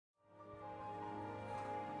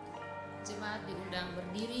Jemaat diundang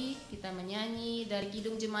berdiri, kita menyanyi dari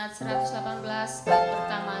Kidung Jemaat 118 bait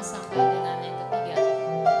pertama sampai dengan yang ketiga.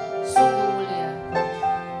 Sungguh mulia.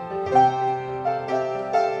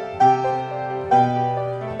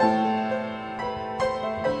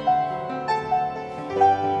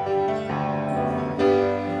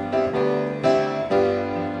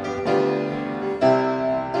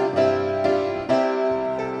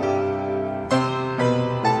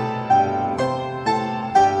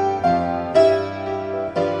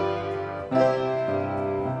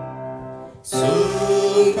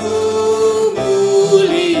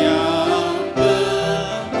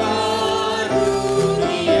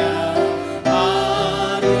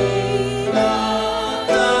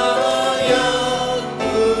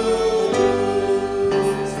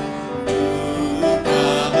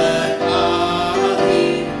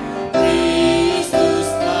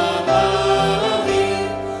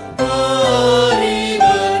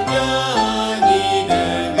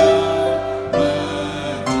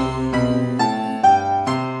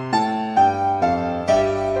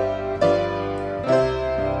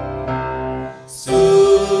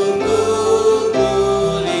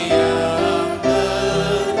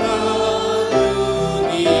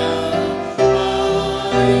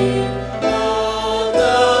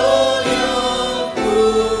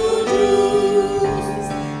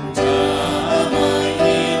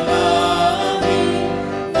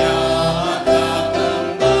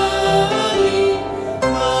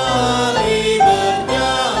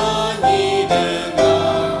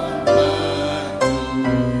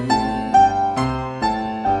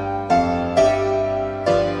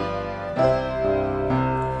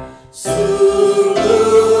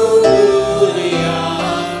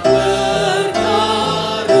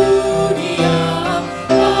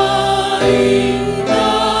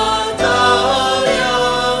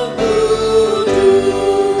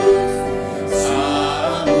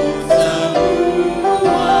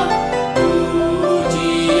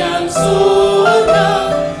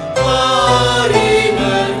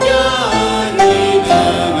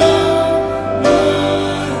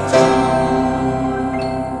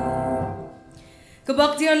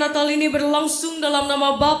 Kebaktian Natal ini berlangsung dalam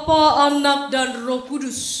nama Bapa, Anak, dan Roh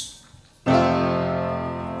Kudus.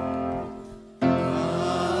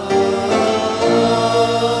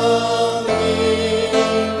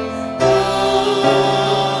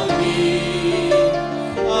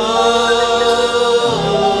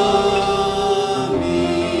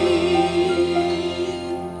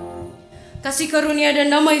 Kasih karunia dan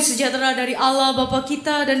damai sejahtera dari Allah Bapa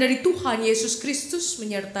kita dan dari Tuhan Yesus Kristus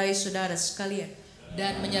menyertai saudara sekalian.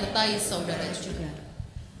 Dan menyertai saudara juga.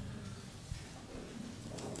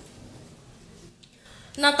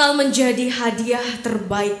 Natal menjadi hadiah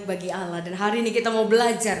terbaik bagi Allah. Dan hari ini kita mau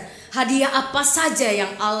belajar hadiah apa saja yang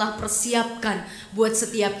Allah persiapkan buat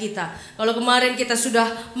setiap kita. Kalau kemarin kita sudah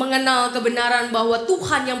mengenal kebenaran bahwa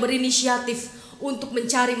Tuhan yang berinisiatif untuk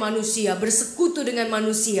mencari manusia, bersekutu dengan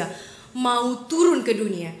manusia, mau turun ke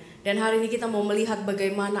dunia. Dan hari ini kita mau melihat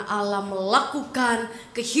bagaimana Allah melakukan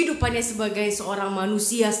kehidupannya sebagai seorang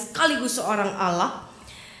manusia sekaligus seorang Allah.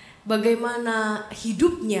 Bagaimana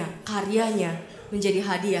hidupnya, karyanya menjadi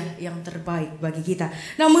hadiah yang terbaik bagi kita.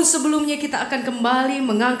 Namun sebelumnya kita akan kembali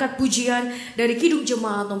mengangkat pujian dari Kidung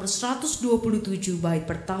Jemaat nomor 127 bait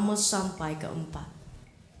pertama sampai keempat.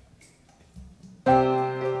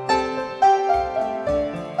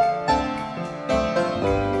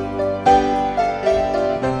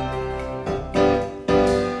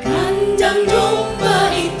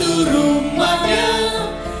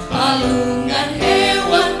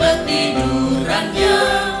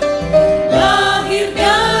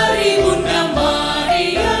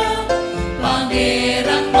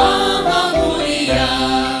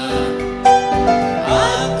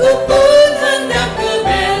 Aku pun hendak ke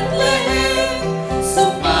Bethlehem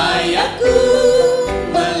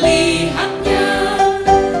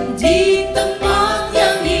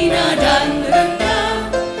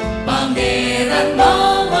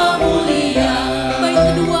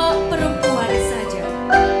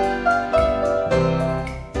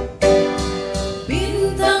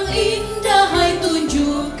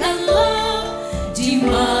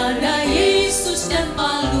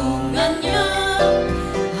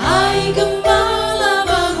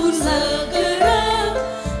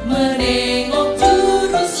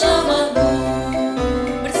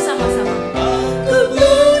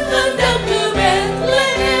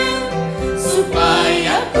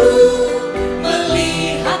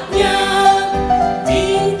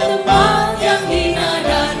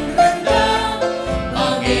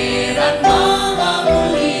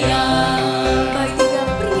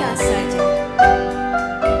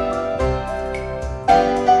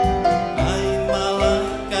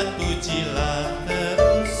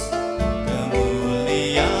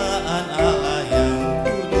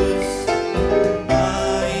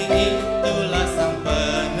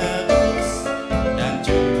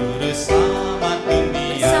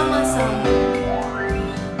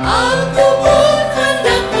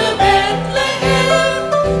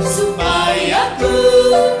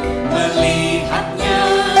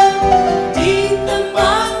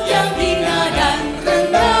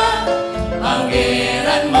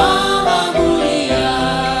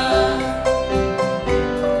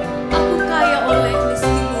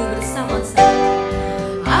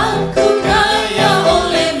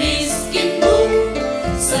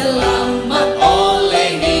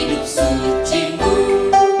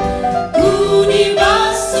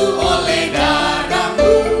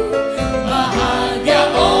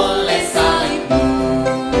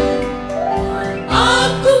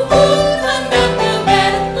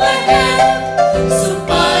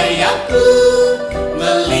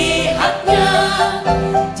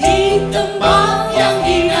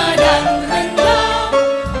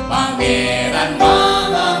dan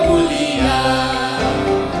maha mulia.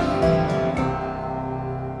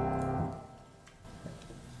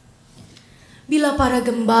 Bila para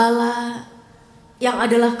gembala yang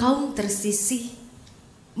adalah kaum tersisih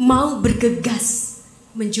mau bergegas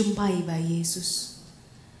menjumpai bayi Yesus.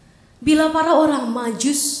 Bila para orang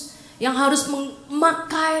Majus yang harus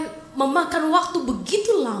memakan waktu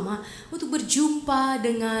begitu lama untuk berjumpa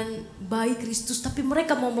dengan bayi Kristus, tapi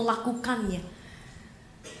mereka mau melakukannya.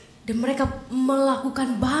 Dan mereka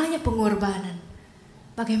melakukan banyak pengorbanan.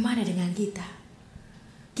 Bagaimana dengan kita?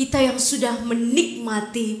 Kita yang sudah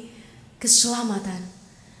menikmati keselamatan,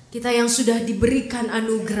 kita yang sudah diberikan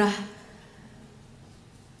anugerah,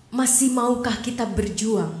 masih maukah kita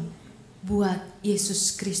berjuang buat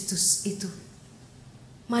Yesus Kristus itu?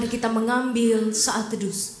 Mari kita mengambil saat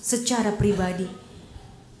teduh secara pribadi.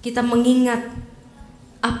 Kita mengingat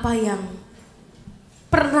apa yang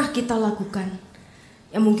pernah kita lakukan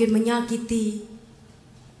yang mungkin menyakiti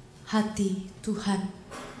hati Tuhan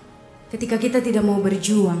ketika kita tidak mau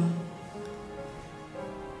berjuang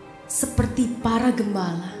seperti para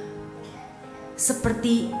gembala,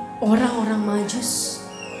 seperti orang-orang Majus,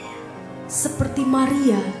 seperti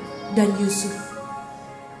Maria dan Yusuf.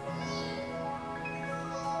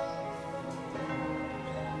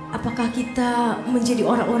 Apakah kita menjadi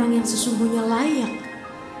orang-orang yang sesungguhnya layak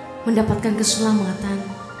mendapatkan keselamatan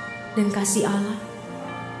dan kasih Allah?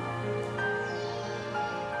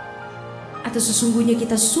 Atau sesungguhnya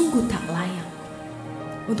kita sungguh tak layak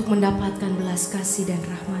untuk mendapatkan belas kasih dan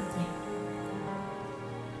rahmat-Nya?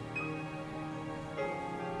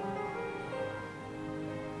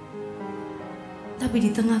 Tapi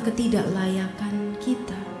di tengah ketidaklayakan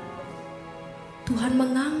kita, Tuhan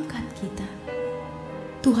mengangkat kita,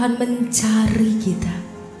 Tuhan mencari kita,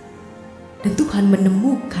 dan Tuhan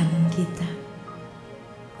menemukan kita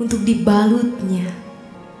untuk dibalutnya,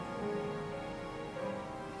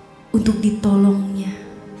 untuk ditolongnya,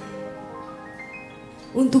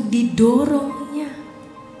 untuk didorongnya,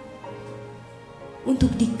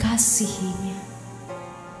 untuk dikasihinya.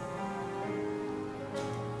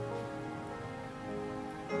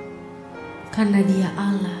 Karena Dia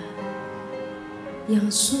Allah yang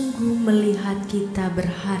sungguh melihat kita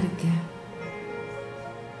berharga,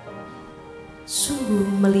 sungguh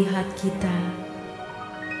melihat kita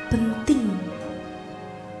penting.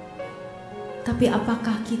 Tapi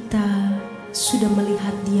apakah kita sudah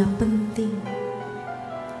melihat Dia penting?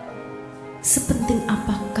 Sepenting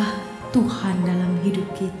apakah Tuhan dalam hidup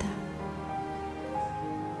kita?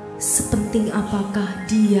 Sepenting apakah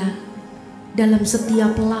Dia dalam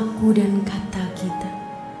setiap laku dan kata kita?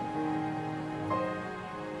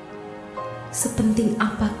 Sepenting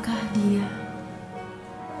apakah Dia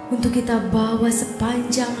untuk kita bawa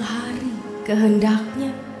sepanjang hari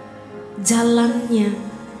kehendaknya, jalannya,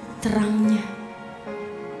 terangnya?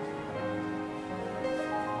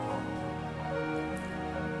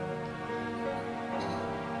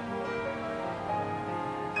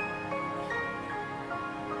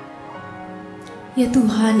 Ya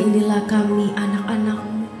Tuhan, inilah kami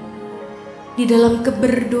anak-anak-Mu. Di dalam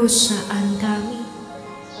keberdosaan kami,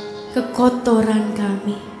 kekotoran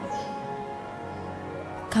kami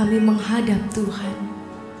menghadap Tuhan.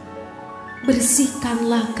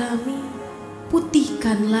 Bersihkanlah kami,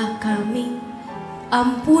 putihkanlah kami,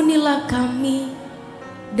 ampunilah kami,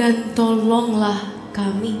 dan tolonglah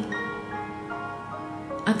kami,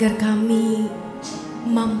 agar kami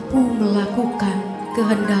mampu melakukan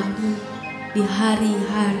kehendak-Mu di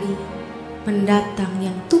hari-hari mendatang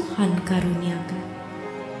yang Tuhan karuniakan.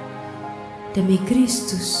 Demi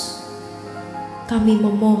Kristus kami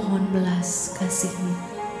memohon belas kasih-Mu.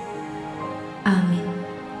 Amin.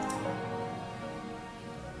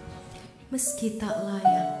 Meski tak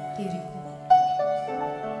layak diriku, tetapi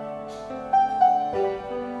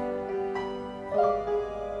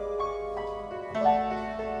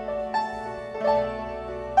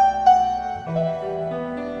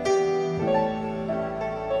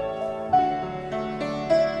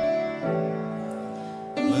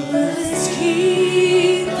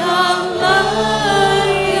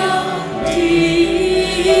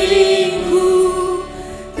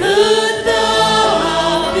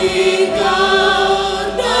Kau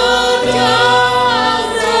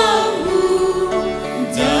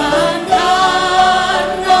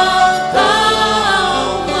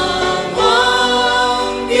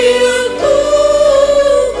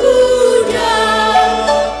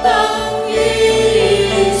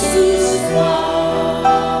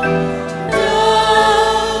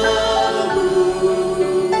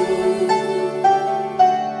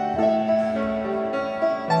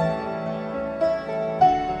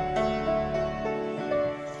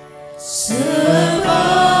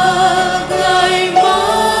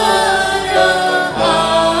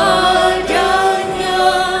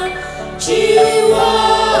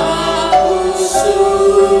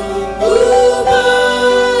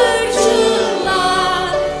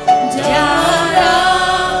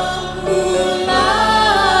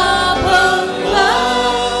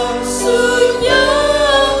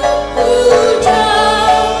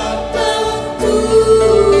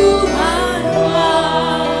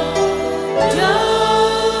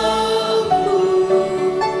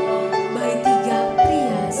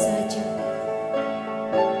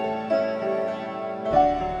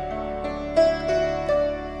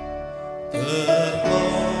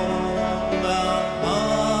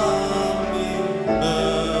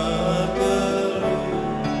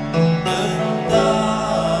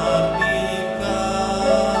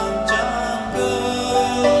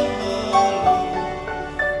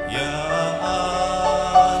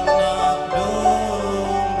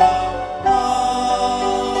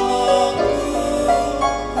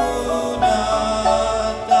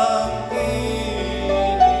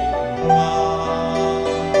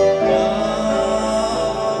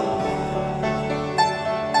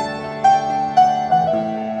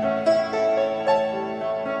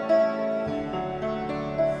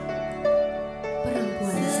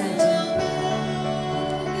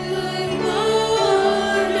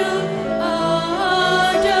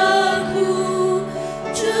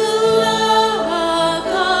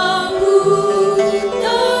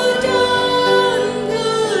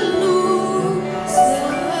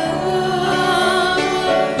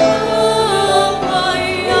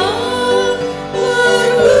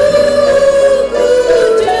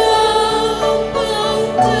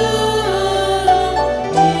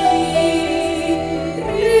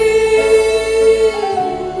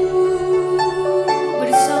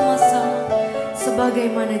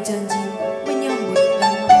Bagaimana janji menyambut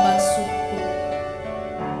dan membasuhku.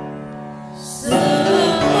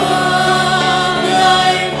 Sebagaimana janjimu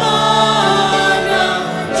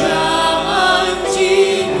menyambut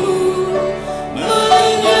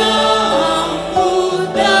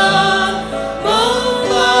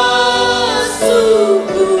dan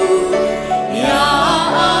membasuhku, ya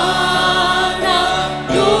anak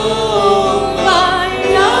domba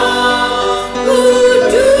yang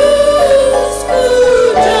kudus, ku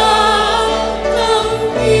datang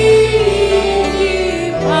ini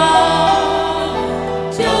padamu.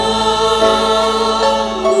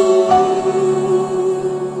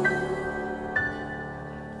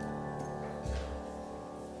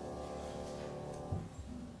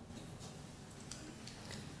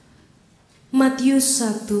 Matius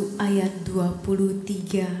 1 ayat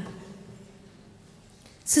 23.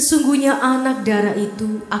 Sesungguhnya anak darah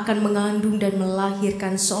itu akan mengandung dan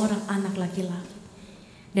melahirkan seorang anak laki-laki,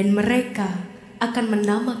 dan mereka akan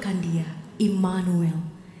menamakan dia Immanuel,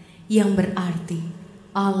 yang berarti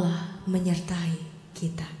Allah menyertai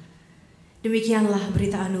kita. Demikianlah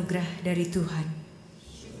berita anugerah dari Tuhan.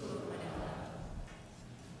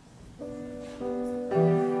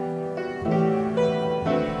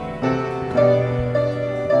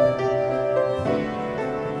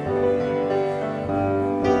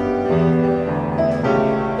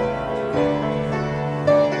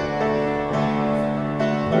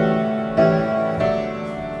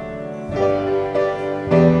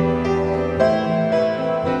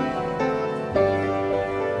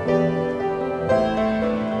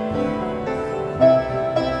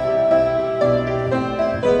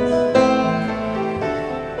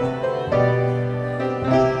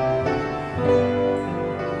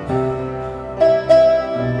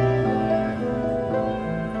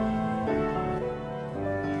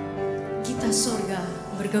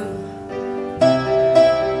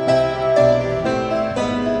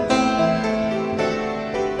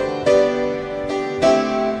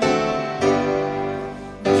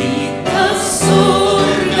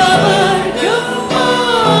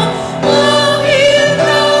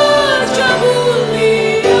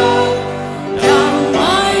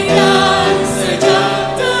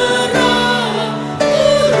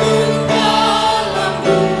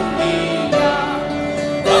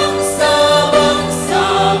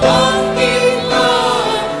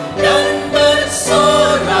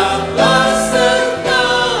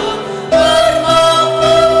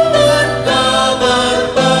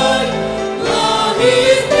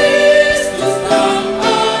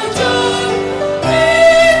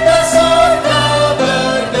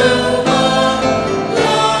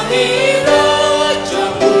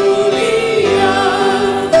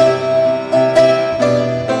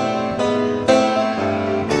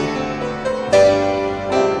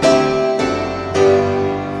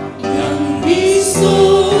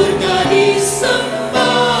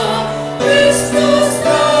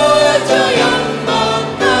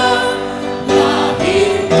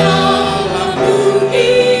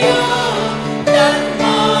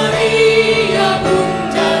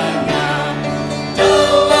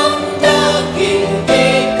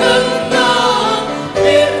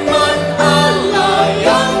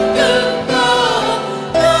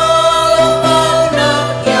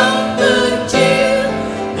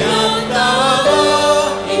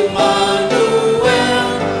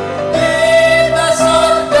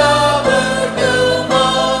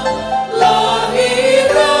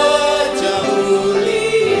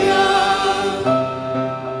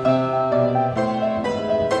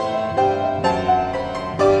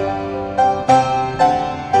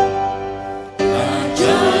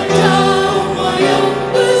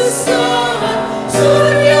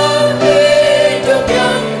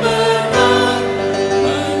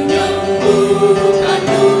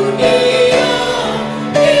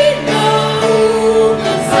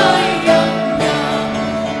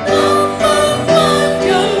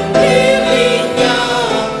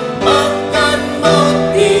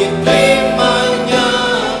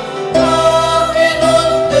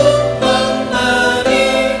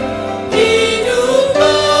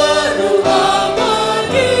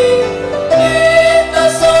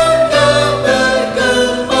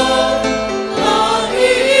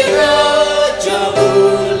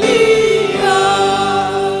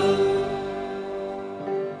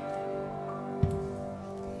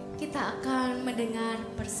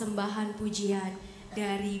 persembahan pujian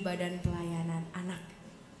dari Badan Pelayanan Anak.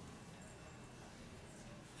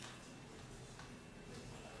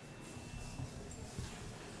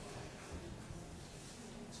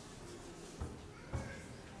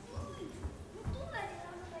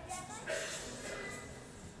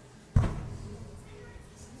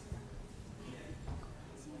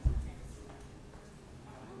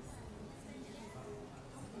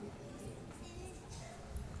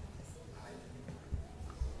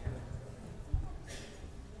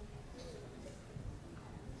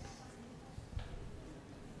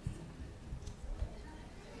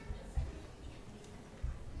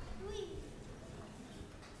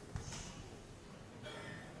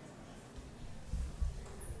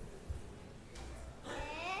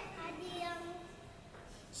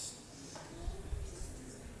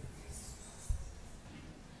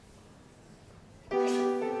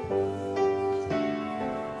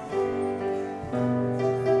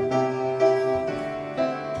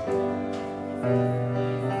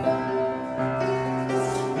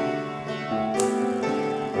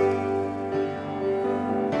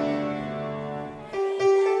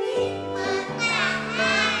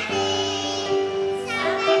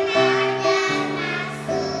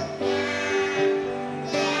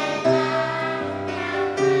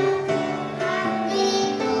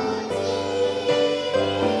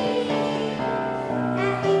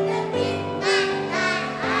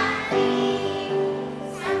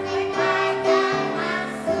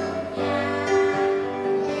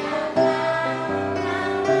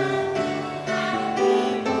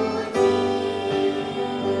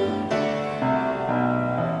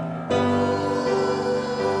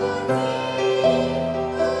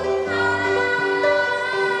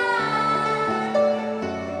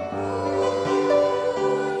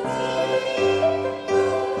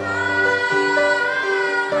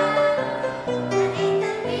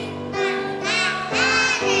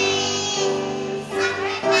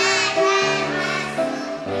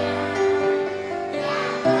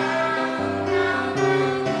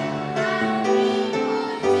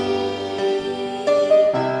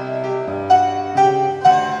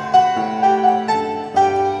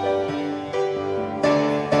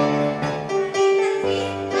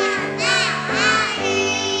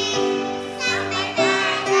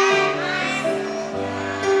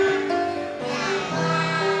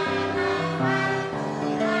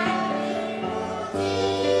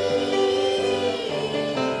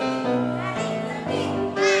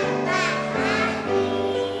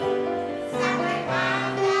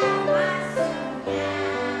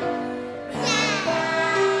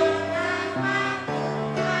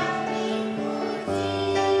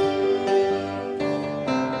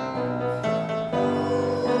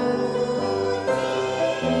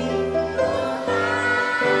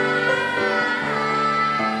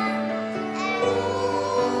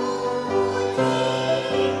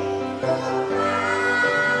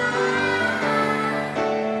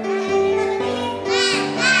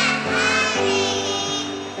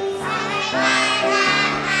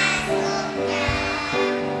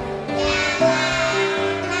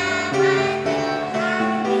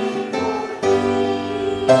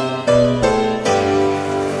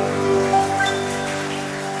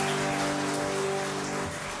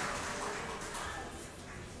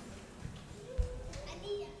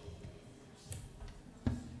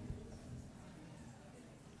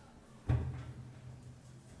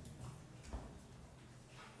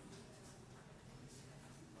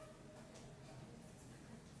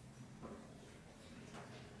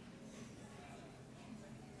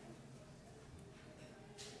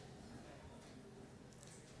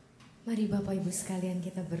 Mari Bapak Ibu sekalian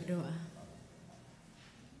kita berdoa.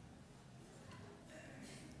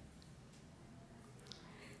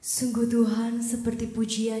 Sungguh Tuhan, seperti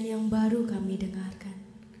pujian yang baru kami dengarkan.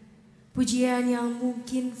 Pujian yang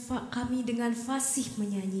mungkin kami dengan fasih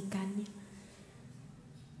menyanyikannya.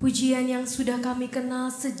 Pujian yang sudah kami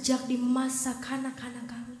kenal sejak di masa kanak-kanak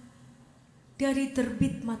kami. Dari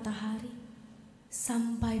terbit matahari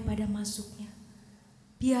sampai pada masuknya.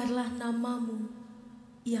 biarlah nama-Mu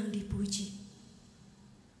yang dipuji.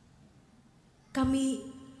 Kami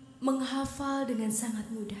menghafal dengan sangat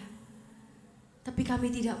mudah, tapi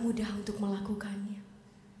kami tidak mudah untuk melakukannya.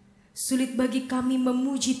 Sulit bagi kami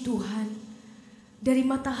memuji Tuhan dari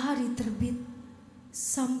matahari terbit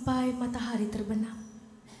sampai matahari terbenam,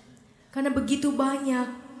 karena begitu banyak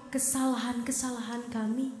kesalahan-kesalahan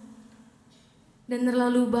kami dan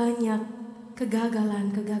terlalu banyak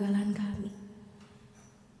kegagalan-kegagalan kami.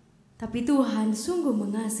 Tapi Tuhan sungguh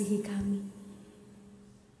mengasihi kami.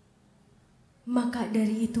 Maka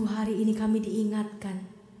dari itu hari ini kami diingatkan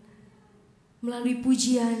melalui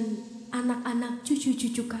pujian anak-anak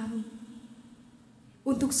cucu-cucu kami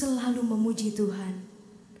untuk selalu memuji Tuhan,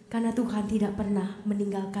 karena Tuhan tidak pernah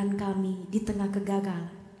meninggalkan kami di tengah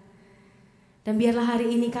kegagalan. Dan biarlah hari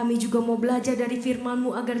ini kami juga mau belajar dari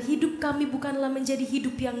firman-Mu agar hidup kami bukanlah menjadi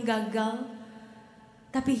hidup yang gagal,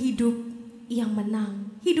 tapi hidup yang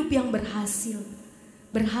menang, hidup yang berhasil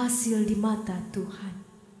di mata Tuhan.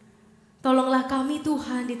 Tolonglah kami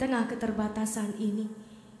Tuhan di tengah keterbatasan ini.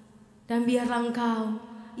 Dan biarlah Engkau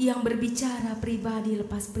yang berbicara pribadi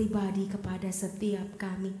lepas pribadi kepada setiap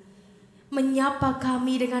kami. Menyapa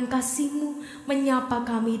kami dengan kasih-Mu, menyapa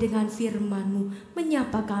kami dengan firman-Mu,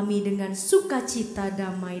 menyapa kami dengan sukacita,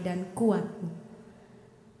 damai dan kuat-Mu.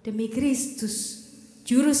 Demi Kristus,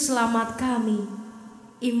 Juru Selamat kami,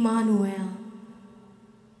 Immanuel.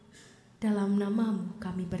 Dalam nama-Mu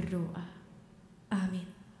kami berdoa. Amin.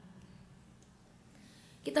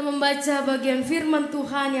 Kita membaca bagian firman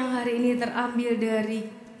Tuhan yang hari ini terambil dari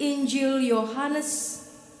Injil Yohanes.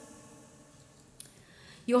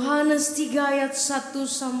 Yohanes 3 ayat 1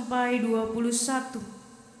 sampai 21.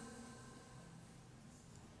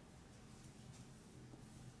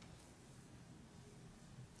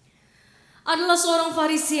 Adalah seorang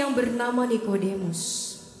Farisi yang bernama Nikodemus,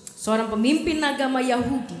 seorang pemimpin agama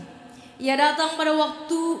Yahudi. Ia datang pada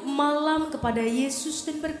waktu malam kepada Yesus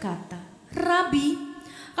dan berkata, "Rabi,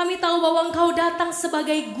 kami tahu bahwa Engkau datang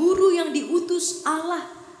sebagai guru yang diutus Allah,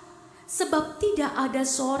 sebab tidak ada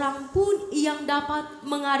seorang pun yang dapat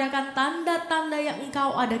mengadakan tanda-tanda yang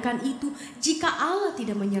Engkau adakan itu jika Allah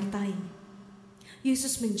tidak menyertainya."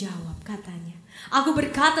 Yesus menjawab, katanya, "Aku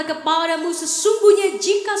berkata kepadamu, sesungguhnya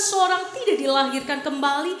jika seorang tidak dilahirkan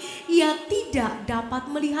kembali, ia tidak dapat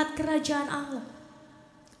melihat kerajaan Allah."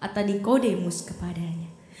 Kata Nikodemus kepadanya,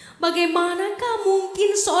 "Bagaimanakah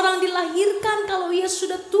mungkin seorang dilahirkan kalau ia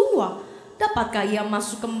sudah tua? Dapatkah ia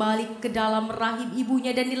masuk kembali ke dalam rahim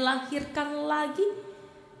ibunya dan dilahirkan lagi?"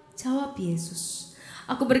 Jawab Yesus,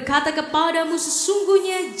 "Aku berkata kepadamu,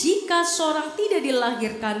 sesungguhnya jika seorang tidak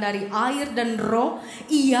dilahirkan dari air dan roh,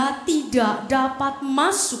 ia tidak dapat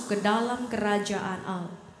masuk ke dalam kerajaan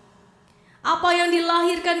Allah. Apa yang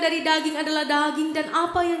dilahirkan dari daging adalah daging, dan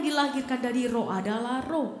apa yang dilahirkan dari roh adalah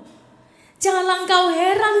roh. Janganlah engkau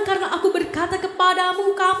heran karena aku berkata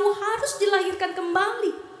kepadamu, kamu harus dilahirkan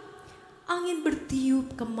kembali. Angin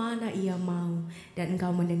bertiup kemana ia mau, dan engkau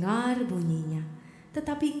mendengar bunyinya,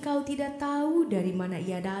 tetapi engkau tidak tahu dari mana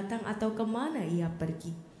ia datang atau kemana ia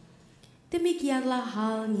pergi. Demikianlah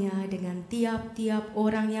halnya dengan tiap-tiap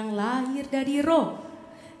orang yang lahir dari roh."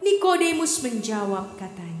 Nikodemus menjawab,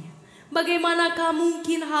 katanya, "Bagaimanakah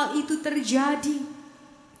mungkin hal itu terjadi?"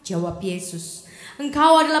 Jawab Yesus,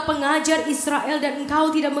 "Engkau adalah pengajar Israel dan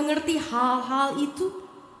engkau tidak mengerti hal-hal itu?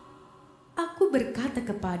 Aku berkata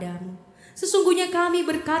kepadamu, sesungguhnya kami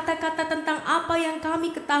berkata-kata tentang apa yang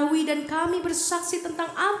kami ketahui dan kami bersaksi tentang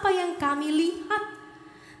apa yang kami lihat.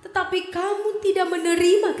 Tetapi kamu tidak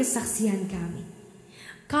menerima kesaksian kami.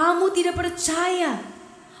 Kamu tidak percaya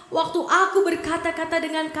waktu aku berkata-kata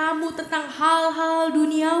dengan kamu tentang hal-hal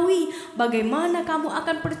duniawi. Bagaimana kamu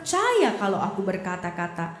akan percaya kalau aku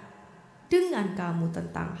berkata-kata dengan kamu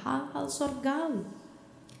tentang hal-hal sorgawi?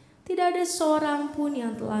 Tidak ada seorang pun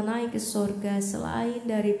yang telah naik ke sorga selain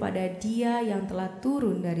daripada Dia yang telah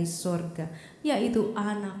turun dari sorga, yaitu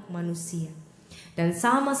Anak Manusia. Dan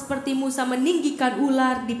sama seperti Musa meninggikan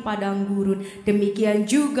ular di padang gurun, demikian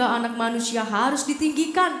juga Anak Manusia harus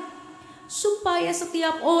ditinggikan, supaya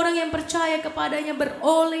setiap orang yang percaya kepadanya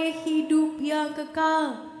beroleh hidup yang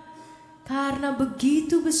kekal. Karena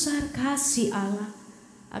begitu besar kasih Allah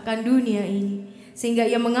akan dunia ini, sehingga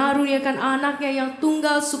Ia mengaruniakan anaknya yang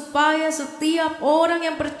tunggal, supaya setiap orang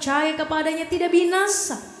yang percaya kepadanya tidak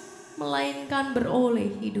binasa, melainkan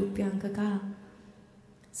beroleh hidup yang kekal.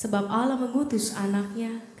 Sebab Allah mengutus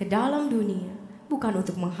anaknya ke dalam dunia, bukan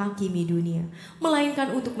untuk menghakimi dunia,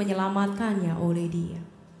 melainkan untuk menyelamatkannya oleh Dia.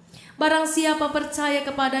 Barang siapa percaya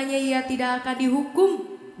kepadanya, ia tidak akan dihukum,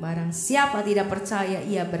 Barang siapa tidak percaya,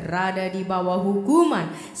 ia berada di bawah hukuman,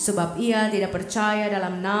 sebab ia tidak percaya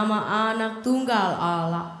dalam nama Anak Tunggal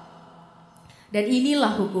Allah. Dan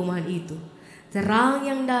inilah hukuman itu, terang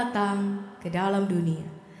yang datang ke dalam dunia,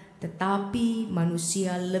 tetapi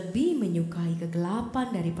manusia lebih menyukai kegelapan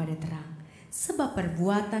daripada terang, sebab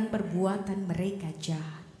perbuatan-perbuatan mereka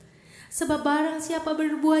jahat. Sebab barang siapa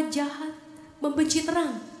berbuat jahat, membenci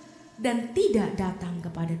terang, dan tidak datang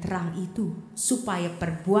kepada terang itu, supaya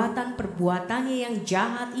perbuatan-perbuatannya yang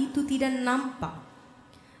jahat itu tidak nampak.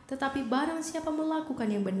 Tetapi barang siapa melakukan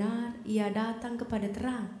yang benar, ia datang kepada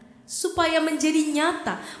terang, supaya menjadi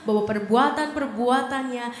nyata bahwa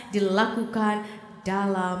perbuatan-perbuatannya dilakukan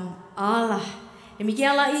dalam Allah.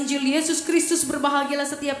 Demikianlah Injil Yesus Kristus. Berbahagialah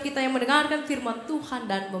setiap kita yang mendengarkan firman Tuhan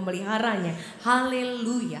dan memeliharanya.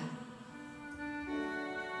 Haleluya.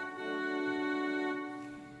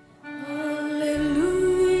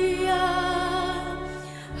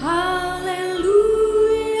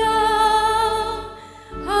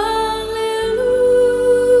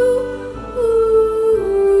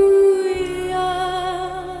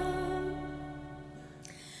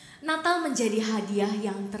 Menjadi hadiah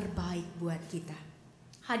yang terbaik buat kita.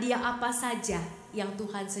 Hadiah apa saja yang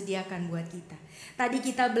Tuhan sediakan buat kita? Tadi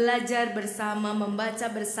kita belajar bersama, membaca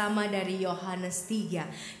bersama dari Yohanes 3.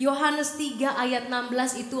 Yohanes 3 ayat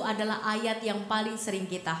 16 itu adalah ayat yang paling sering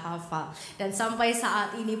kita hafal. Dan sampai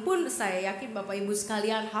saat ini pun saya yakin Bapak Ibu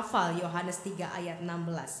sekalian hafal Yohanes 3 ayat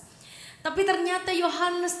 16. Tapi ternyata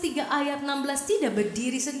Yohanes 3 ayat 16 tidak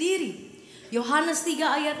berdiri sendiri. Yohanes 3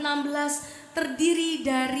 ayat 16 terdiri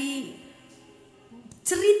dari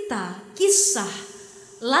cerita, kisah,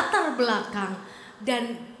 latar belakang,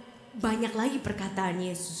 dan banyak lagi perkataan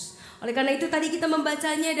Yesus. Oleh karena itu tadi kita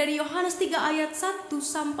membacanya dari Yohanes 3 ayat 1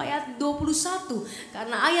 sampai ayat 21.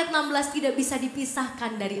 Karena ayat 16 tidak bisa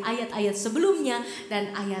dipisahkan dari ayat-ayat sebelumnya dan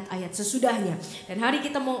ayat-ayat sesudahnya. Dan hari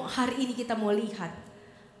ini kita mau lihat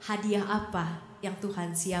hadiah apa yang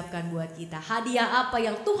Tuhan siapkan buat kita. Hadiah apa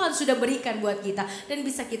yang Tuhan sudah berikan buat kita dan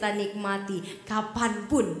bisa kita nikmati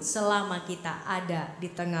kapanpun selama kita ada di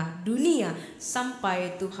tengah dunia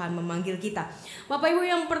sampai Tuhan memanggil kita. Bapak Ibu,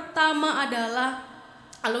 yang pertama adalah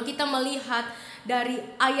kalau kita melihat dari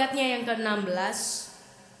ayatnya yang ke-16.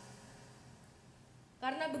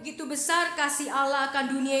 Karena begitu besar kasih Allah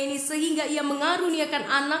akan dunia ini sehingga ia mengaruniakan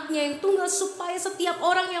anaknya yang tunggal supaya setiap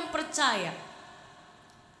orang yang percaya.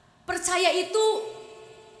 Percaya itu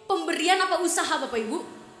pemberian apa usaha Bapak Ibu?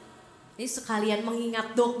 Ini sekalian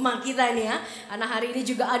mengingat dogma kita nih ya. Karena hari ini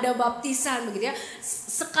juga ada baptisan begitu ya.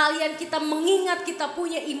 Sekalian kita mengingat kita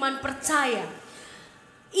punya iman percaya.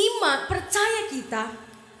 Iman percaya kita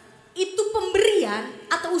itu pemberian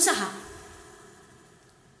atau usaha?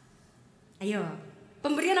 Ayo,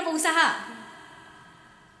 pemberian apa usaha?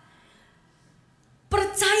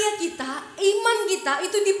 Percaya kita, iman kita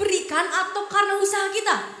itu diberikan atau karena usaha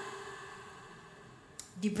kita?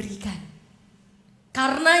 Diberikan.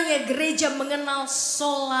 Karenanya gereja mengenal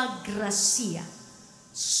sola gratia,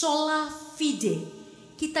 sola fide.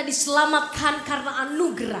 Kita diselamatkan karena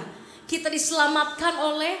anugerah. Kita diselamatkan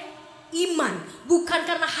oleh iman, bukan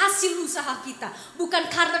karena hasil usaha kita, bukan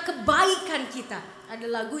karena kebaikan kita. Ada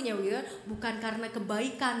lagunya ya, bukan karena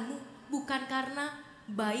kebaikanmu, bukan karena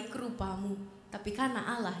baik rupamu, tapi karena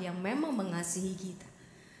Allah yang memang mengasihi kita.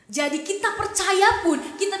 Jadi kita percaya pun,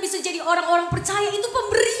 kita bisa jadi orang-orang percaya, itu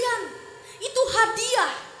pemberian, itu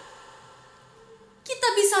hadiah. Kita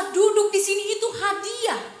bisa duduk di sini, itu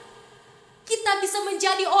hadiah. Kita bisa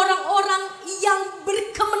menjadi orang-orang yang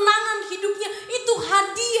berkemenangan hidupnya, itu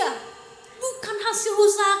hadiah. Bukan hasil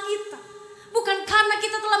usaha kita. Bukan karena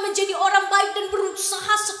kita telah menjadi orang baik dan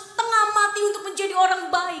berusaha setengah mati untuk menjadi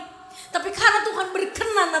orang baik. Tapi karena Tuhan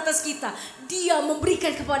berkenan atas kita, Dia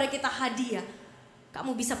memberikan kepada kita hadiah.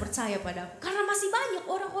 Kamu bisa percaya padaku. Karena masih banyak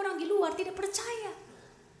orang-orang di luar tidak percaya.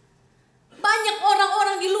 Banyak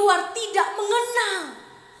orang-orang di luar tidak mengenal.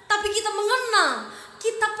 Tapi kita mengenal.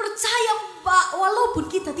 Kita percaya walaupun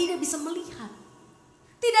kita tidak bisa melihat.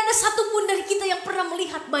 Tidak ada satupun dari kita yang pernah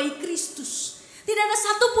melihat bayi Kristus. Tidak ada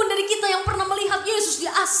satupun dari kita yang pernah melihat Yesus di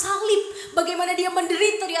atas salib. Bagaimana Dia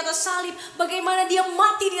menderita di atas salib. Bagaimana Dia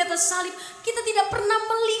mati di atas salib. Kita tidak pernah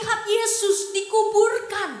melihat Yesus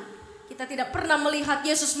dikuburkan. Kita tidak pernah melihat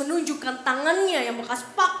Yesus menunjukkan tangannya yang bekas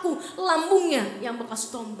paku, lambungnya yang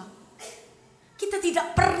bekas tombak. Kita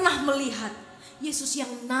tidak pernah melihat Yesus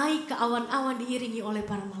yang naik ke awan-awan diiringi oleh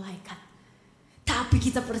para malaikat. Tapi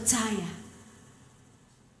kita percaya.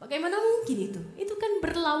 Bagaimana mungkin itu? Itu kan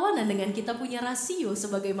berlawanan dengan kita punya rasio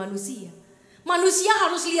sebagai manusia. Manusia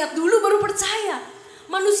harus lihat dulu baru percaya.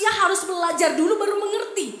 Manusia harus belajar dulu baru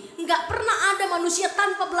mengerti. Enggak Gak pernah ada manusia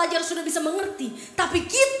tanpa belajar sudah bisa mengerti. Tapi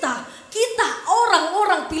kita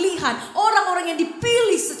orang-orang pilihan, orang-orang yang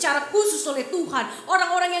dipilih secara khusus oleh Tuhan,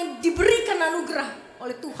 orang-orang yang diberikan anugerah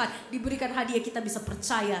oleh Tuhan, diberikan hadiah, kita bisa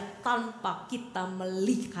percaya tanpa kita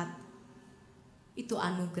melihat. Itu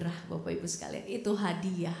anugerah Bapak Ibu sekalian, itu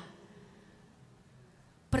hadiah.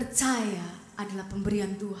 Percaya adalah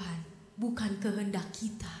pemberian Tuhan, bukan kehendak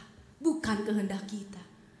kita, bukan kehendak kita.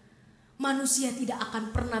 Manusia tidak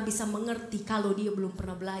akan pernah bisa mengerti kalau dia belum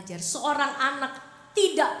pernah belajar. Seorang anak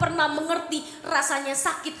tidak pernah mengerti rasanya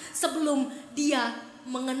sakit sebelum dia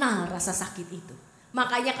mengenal rasa sakit itu.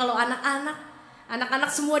 Makanya kalau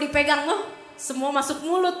anak-anak semua dipegang loh, semua masuk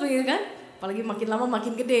mulut begitu kan? Apalagi makin lama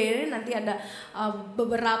makin gede, nanti ada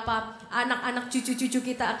beberapa anak-anak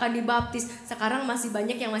cucu-cucu kita akan dibaptis. Sekarang masih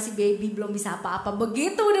banyak yang masih baby, belum bisa apa-apa.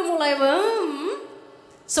 Begitu udah mulai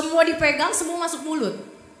semua dipegang, semua masuk mulut.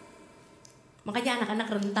 Makanya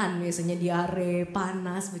anak-anak rentan biasanya diare,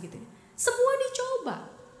 panas begitu. Semua dicoba.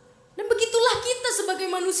 Dan begitulah kita sebagai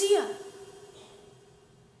manusia.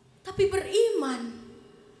 Tapi beriman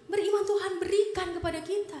Tuhan berikan kepada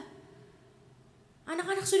kita.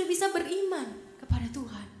 Anak-anak sudah bisa beriman kepada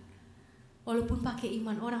Tuhan. Walaupun pakai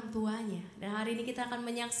iman orang tuanya. Dan hari ini kita akan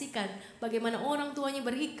menyaksikan bagaimana orang tuanya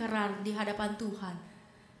berikrar di hadapan Tuhan.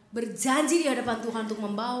 Berjanji di hadapan Tuhan untuk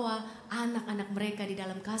membawa anak-anak mereka di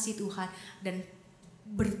dalam kasih Tuhan. Dan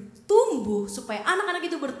bertumbuh supaya anak-anak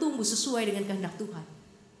itu bertumbuh sesuai dengan kehendak Tuhan.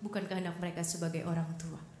 Bukan kehendak mereka sebagai orang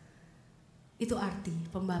tua. Itu arti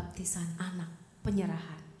pembaptisan anak,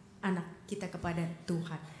 penyerahan anak kita kepada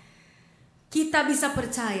Tuhan. Kita bisa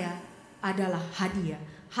percaya adalah hadiah.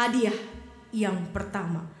 Hadiah yang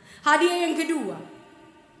pertama. Hadiah yang kedua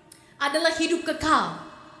adalah hidup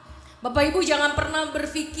kekal. Bapak Ibu jangan pernah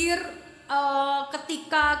berpikir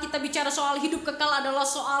ketika kita bicara soal hidup kekal adalah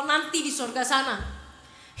soal nanti di sorga sana.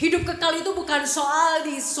 Hidup kekal itu bukan soal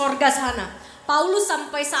di sorga sana. Paulus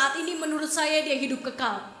sampai saat ini menurut saya dia hidup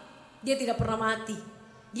kekal. Dia tidak pernah mati.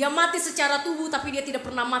 Dia mati secara tubuh tapi dia tidak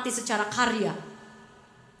pernah mati secara karya.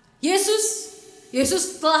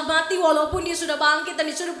 Yesus telah mati walaupun dia sudah bangkit dan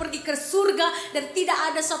dia sudah pergi ke surga. Dan tidak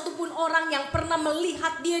ada satupun orang yang pernah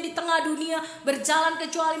melihat dia di tengah dunia berjalan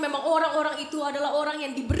kecuali memang orang-orang itu adalah orang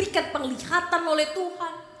yang diberikan penglihatan oleh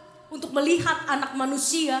Tuhan. Untuk melihat anak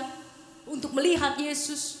manusia, untuk melihat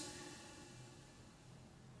Yesus.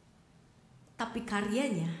 Tapi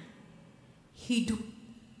karyanya hidup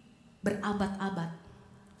berabad-abad.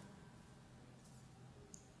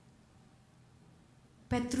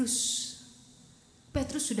 Petrus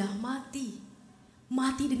sudah mati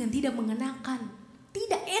dengan tidak mengenakan.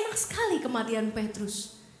 Tidak enak sekali kematian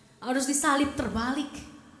Petrus. Harus disalib terbalik.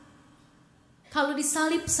 Kalau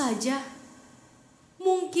disalib saja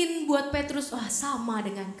mungkin buat Petrus sama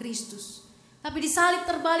dengan Kristus. Tapi disalib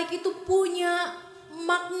terbalik itu punya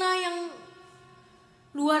makna yang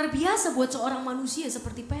luar biasa buat seorang manusia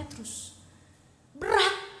seperti Petrus.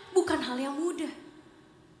 Berat, bukan hal yang mudah.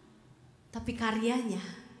 Tapi karyanya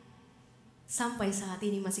sampai saat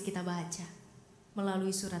ini masih kita baca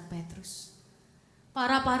melalui surat Petrus.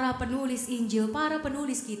 Para penulis Injil, para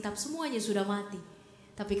penulis kitab semuanya sudah mati.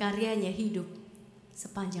 Tapi karyanya hidup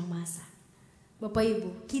sepanjang masa. Bapak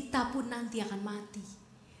Ibu, kita pun nanti akan mati.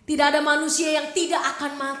 Tidak ada manusia yang tidak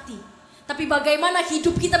akan mati. Tapi bagaimana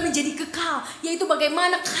hidup kita menjadi kekal, yaitu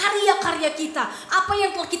bagaimana karya-karya kita, apa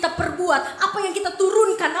yang telah kita perbuat, apa yang kita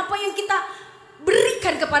turunkan, apa yang kita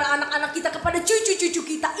berikan kepada anak-anak kita, kepada cucu-cucu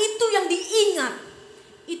kita, itu yang diingat,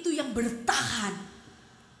 itu yang bertahan,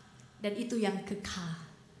 dan itu yang kekal.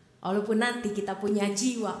 Walaupun nanti kita punya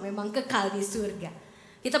jiwa memang kekal di surga,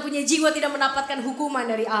 kita punya jiwa tidak mendapatkan hukuman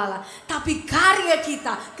dari Allah, tapi karya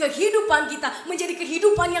kita, kehidupan kita menjadi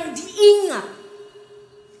kehidupan yang diingat.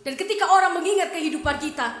 Dan ketika orang mengingat kehidupan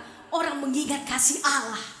kita, orang mengingat kasih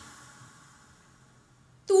Allah.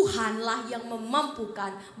 Tuhanlah yang memampukan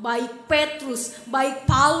baik Petrus, baik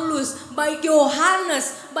Paulus, baik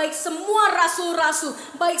Yohanes, baik semua rasul-rasul,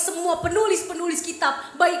 baik semua penulis-penulis kitab,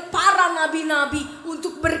 baik para nabi-nabi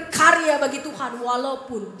untuk berkarya bagi Tuhan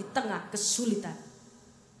walaupun di tengah kesulitan.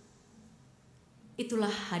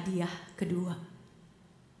 Itulah hadiah kedua.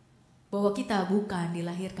 Bahwa kita bukan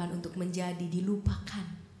dilahirkan untuk menjadi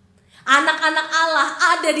dilupakan. Anak-anak Allah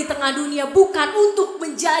ada di tengah dunia bukan untuk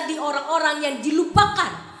menjadi orang-orang yang dilupakan.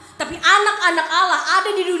 Tapi anak-anak Allah ada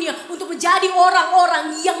di dunia untuk menjadi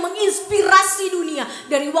orang-orang yang menginspirasi dunia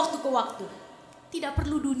dari waktu ke waktu. Tidak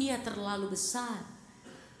perlu dunia terlalu besar.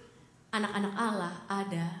 Anak-anak Allah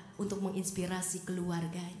ada untuk menginspirasi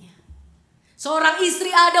keluarganya. Seorang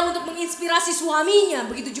istri ada untuk menginspirasi suaminya,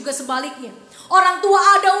 begitu juga sebaliknya. Orang tua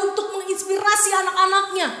ada untuk menginspirasi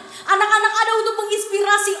anak-anaknya. Anak-anak ada untuk menginspirasi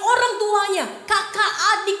menginspirasi orang tuanya, kakak,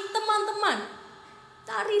 adik, teman-teman.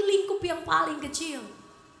 Dari lingkup yang paling kecil.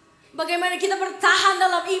 Bagaimana kita bertahan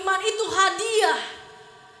dalam iman itu hadiah.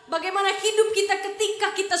 Bagaimana hidup kita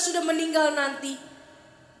ketika kita sudah meninggal nanti.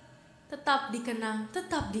 Tetap dikenang,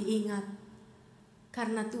 tetap diingat.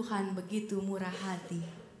 Karena Tuhan begitu murah hati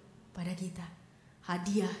pada kita.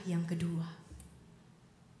 Hadiah yang kedua.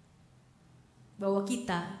 Bahwa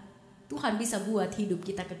kita, Tuhan bisa buat hidup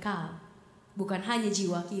kita kekal. Bukan hanya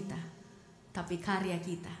jiwa kita, tapi karya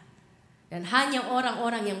kita. Dan hanya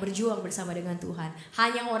orang-orang yang berjuang bersama dengan Tuhan,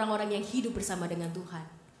 hanya orang-orang yang hidup bersama dengan Tuhan,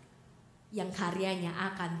 yang karyanya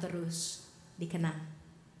akan terus dikenang,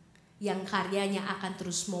 yang karyanya akan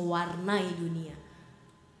terus mewarnai dunia,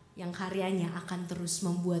 yang karyanya akan terus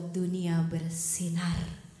membuat dunia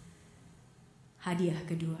bersinar. Hadiah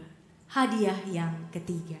kedua. Hadiah yang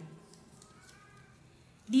ketiga.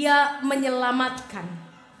 Dia menyelamatkan.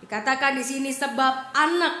 Dikatakan di sini sebab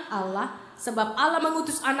anak Allah, sebab Allah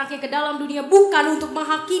mengutus anaknya ke dalam dunia bukan untuk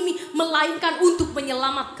menghakimi, melainkan untuk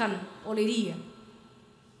menyelamatkan oleh Dia.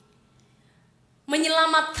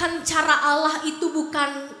 Menyelamatkan cara Allah itu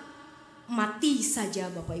bukan mati saja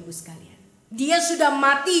Bapak Ibu sekalian. Dia sudah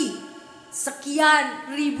mati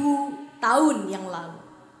sekian ribu tahun yang lalu.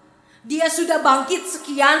 Dia sudah bangkit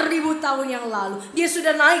sekian ribu tahun yang lalu. Dia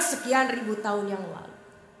sudah naik sekian ribu tahun yang lalu.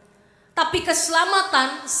 Tapi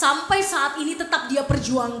keselamatan sampai saat ini tetap Dia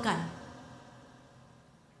perjuangkan.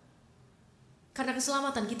 Karena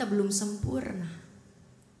keselamatan kita belum sempurna.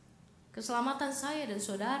 Keselamatan saya dan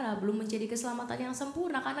saudara belum menjadi keselamatan yang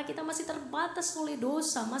sempurna. Karena kita masih terbatas oleh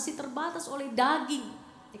dosa. Masih terbatas oleh daging.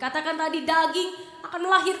 Dikatakan tadi daging akan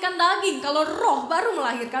melahirkan daging. Kalau roh baru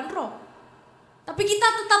melahirkan roh. Tapi kita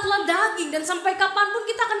tetaplah daging. Dan sampai kapanpun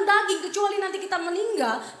kita akan daging. Kecuali nanti kita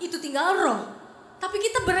meninggal, itu tinggal roh. Tapi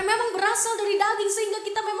kita memang berasal dari daging. Sehingga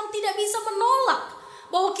kita memang tidak bisa menolak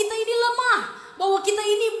bahwa kita ini lemah. Bahwa kita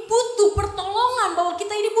ini butuh pertolongan. Bahwa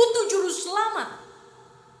kita ini butuh juru selamat.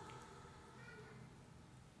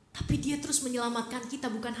 Tapi Dia terus menyelamatkan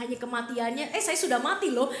kita. Bukan hanya kematiannya. Saya sudah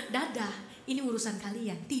mati loh. Dadah. Ini urusan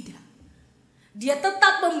kalian. Tidak. Dia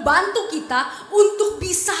tetap membantu kita untuk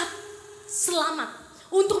bisa selamat.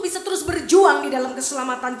 Untuk bisa terus berjuang di dalam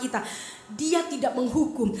keselamatan kita. Dia tidak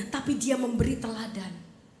menghukum. Tapi Dia memberi teladan.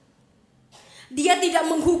 Dia tidak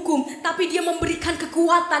menghukum, tapi Dia memberikan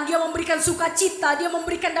kekuatan, Dia memberikan sukacita, Dia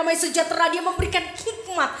memberikan damai sejahtera, Dia memberikan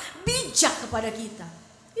hikmat, bijak kepada kita.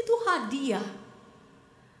 Itu hadiah.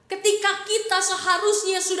 Ketika kita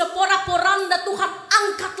seharusnya sudah porak-poranda, Tuhan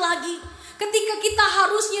angkat lagi. Ketika kita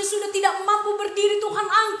harusnya sudah tidak mampu berdiri, Tuhan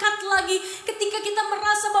angkat lagi. Ketika kita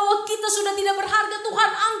merasa bahwa kita sudah tidak berharga,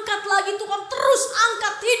 Tuhan angkat lagi. Tuhan terus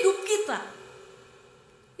angkat hidup kita.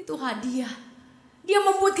 Itu hadiah. Dia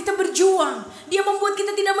membuat kita berjuang. Dia membuat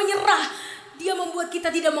kita tidak menyerah. Dia membuat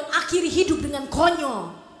kita tidak mengakhiri hidup dengan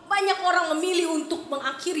konyol. Banyak orang memilih untuk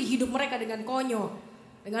mengakhiri hidup mereka dengan konyol.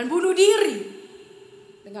 Dengan bunuh diri.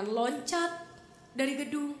 Dengan loncat dari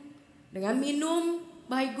gedung. Dengan minum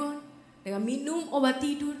baygon. Dengan minum obat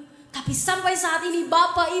tidur. Tapi sampai saat ini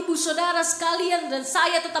Bapak, Ibu, Saudara sekalian dan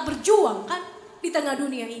saya tetap berjuang kan di tengah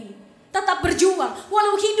dunia ini. Tetap berjuang.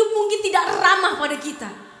 Walau hidup mungkin tidak ramah pada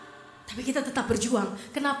kita. Tapi kita tetap berjuang.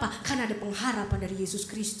 Kenapa? Karena ada pengharapan dari Yesus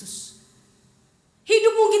Kristus.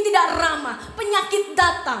 Hidup mungkin tidak ramah. Penyakit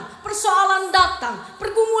datang. Persoalan datang.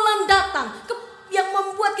 Pergumulan datang. Yang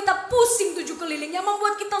membuat kita pusing tujuh keliling. Yang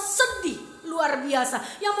membuat kita sedih. Luar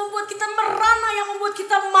biasa. Yang membuat kita merana. Yang membuat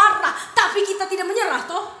kita marah. Tapi kita tidak menyerah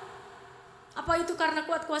toh. Apa itu karena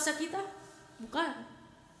kuat kuasa kita? Bukan.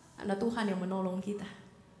 Karena Tuhan yang menolong kita.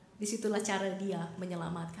 Disitulah cara Dia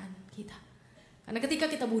menyelamatkan kita. Karena ketika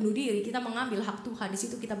kita bunuh diri, kita mengambil hak Tuhan. Di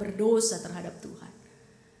situ kita berdosa terhadap Tuhan.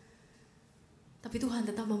 Tapi Tuhan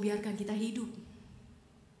tetap membiarkan kita hidup.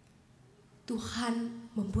 Tuhan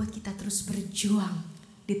membuat kita terus berjuang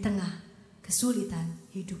di tengah kesulitan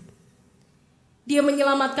hidup. Dia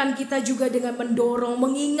menyelamatkan kita juga dengan mendorong,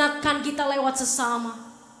 mengingatkan kita lewat sesama.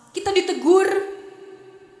 Kita ditegur,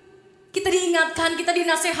 kita diingatkan, kita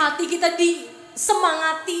dinasehati, kita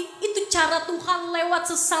disemangati. Itu cara Tuhan lewat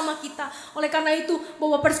sesama kita. Oleh karena itu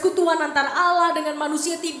bahwa persekutuan antara Allah dengan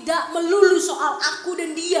manusia tidak melulu soal aku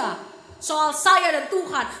dan dia, soal saya dan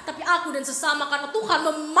Tuhan, tapi aku dan sesama. Karena Tuhan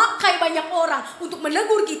memakai banyak orang untuk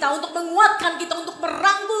menegur kita, untuk menguatkan kita, untuk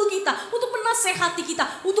merangkul kita, untuk menasehati kita,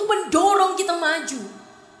 untuk mendorong kita maju.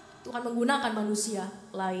 Tuhan menggunakan manusia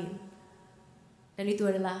lain. Dan itu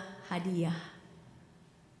adalah hadiah.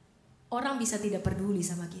 Orang bisa tidak peduli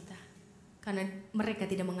sama kita karena mereka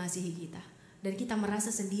tidak mengasihi kita. Dan kita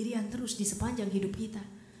merasa sendirian terus di sepanjang hidup kita.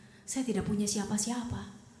 Saya tidak punya siapa-siapa.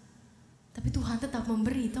 Tapi Tuhan tetap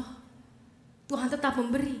memberi toh. Tuhan tetap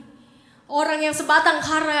memberi. Orang yang sebatang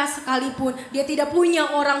kara sekalipun dia tidak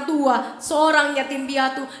punya orang tua, seorang yatim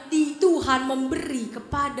piatu, Tuhan memberi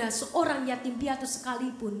kepada seorang yatim piatu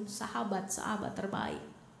sekalipun sahabat-sahabat terbaik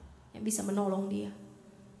yang bisa menolong dia.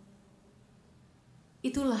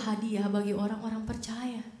 Itulah hadiah bagi orang-orang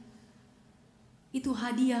percaya. Itu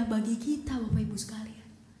hadiah bagi kita Bapak Ibu sekalian.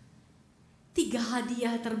 3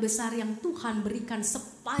 hadiah terbesar yang Tuhan berikan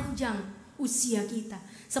sepanjang usia kita,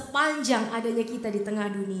 sepanjang adanya kita di tengah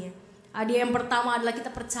dunia. Hadiah yang pertama adalah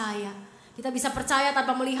kita percaya. Kita bisa percaya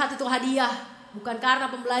tanpa melihat itu hadiah. Bukan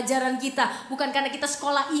karena pembelajaran kita, bukan karena kita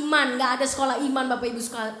sekolah iman. Gak ada sekolah iman Bapak Ibu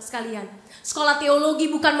sekalian. Sekolah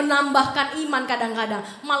teologi bukan menambahkan iman kadang-kadang,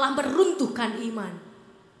 malah meruntuhkan iman.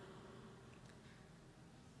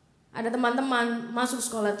 Ada teman-teman masuk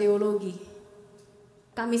sekolah teologi.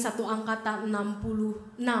 Kami satu angkatan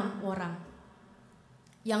 66 orang.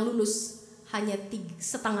 Yang lulus hanya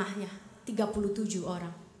setengahnya, 37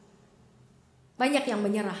 orang. Banyak yang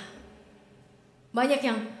menyerah. Banyak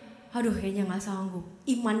yang aduh kayaknya gak sanggup.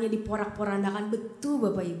 Imannya diporak-porandakan. Betul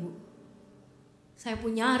Bapak Ibu. Saya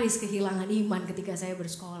pun nyaris kehilangan iman ketika saya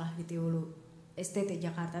bersekolah di teologi STT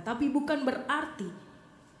Jakarta. Tapi bukan berarti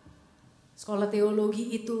sekolah teologi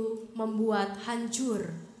itu membuat hancur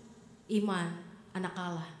iman anak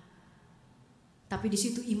Allah. Tapi di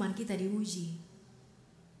situ iman kita diuji.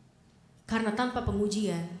 Karena tanpa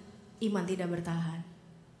pengujian iman tidak bertahan.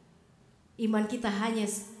 Iman kita hanya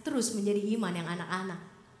terus menjadi iman yang anak-anak.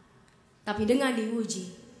 Tapi dengan diuji,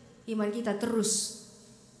 iman kita terus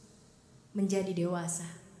menjadi dewasa,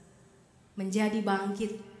 menjadi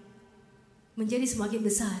bangkit, menjadi semakin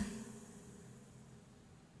besar.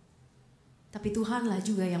 Tapi Tuhanlah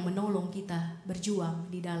juga yang menolong kita berjuang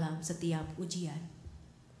di dalam setiap ujian.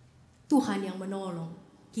 Tuhan yang menolong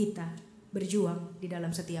kita berjuang di dalam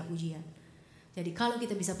setiap ujian. Jadi kalau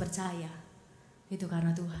kita bisa percaya, itu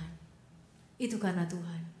karena Tuhan. Itu karena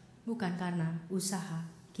Tuhan, bukan karena usaha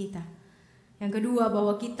kita. Yang kedua,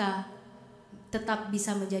 bahwa kita tetap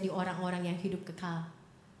bisa menjadi orang-orang yang hidup kekal.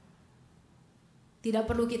 Tidak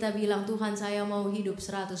perlu kita bilang Tuhan saya mau hidup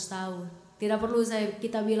 100 tahun. Tidak perlu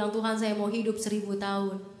kita bilang Tuhan saya mau hidup 1000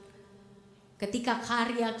 tahun. Ketika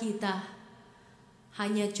karya kita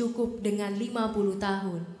hanya cukup dengan 50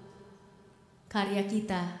 tahun, karya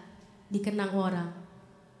kita dikenang orang.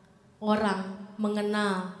 Orang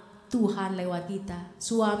mengenal Tuhan lewat kita,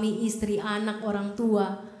 suami, istri, anak, orang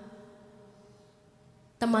tua,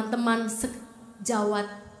 teman-teman sejawat,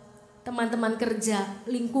 teman-teman kerja,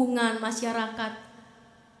 lingkungan, masyarakat.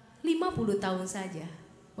 50 tahun saja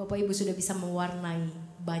Bapak Ibu sudah bisa mewarnai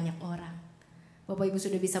banyak orang. Bapak Ibu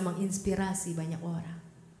sudah bisa menginspirasi banyak orang.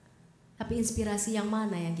 Tapi inspirasi yang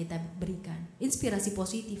mana yang kita berikan? Inspirasi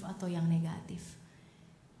positif atau yang negatif?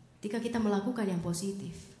 Ketika kita melakukan yang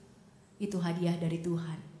positif, itu hadiah dari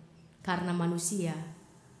Tuhan. Karena manusia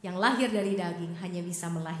yang lahir dari daging hanya bisa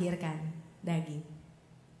melahirkan daging.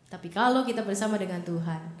 Tapi kalau kita bersama dengan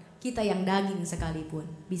Tuhan, kita yang daging sekalipun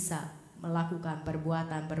bisa melakukan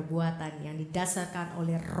perbuatan-perbuatan yang didasarkan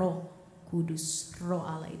oleh Roh Kudus, Roh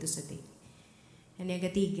Allah itu sendiri. Dan yang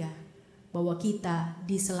ketiga, bahwa kita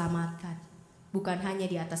diselamatkan bukan hanya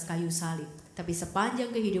di atas kayu salib, tapi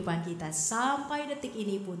sepanjang kehidupan kita sampai detik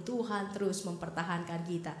ini pun Tuhan terus mempertahankan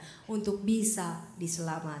kita untuk bisa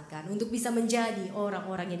diselamatkan, untuk bisa menjadi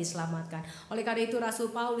orang-orang yang diselamatkan. Oleh karena itu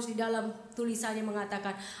Rasul Paulus di dalam tulisannya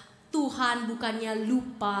mengatakan, Tuhan bukannya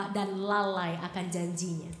lupa dan lalai akan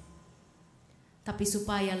janjinya, tapi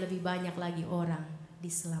supaya lebih banyak lagi orang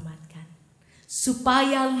diselamatkan.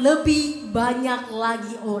 Supaya lebih banyak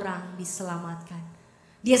lagi orang diselamatkan.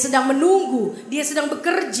 Dia sedang menunggu, dia sedang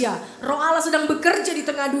bekerja. Roh Allah sedang bekerja di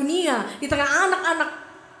tengah dunia, di tengah anak-anak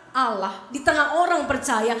Allah, di tengah orang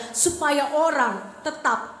percaya, supaya orang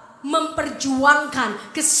tetap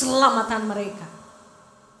memperjuangkan keselamatan mereka.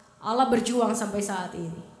 Allah berjuang sampai saat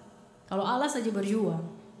ini. Kalau Allah saja berjuang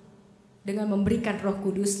dengan memberikan Roh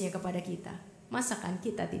Kudusnya kepada kita, masakan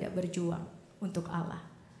kita tidak berjuang untuk Allah?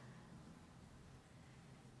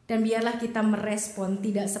 Dan biarlah kita merespon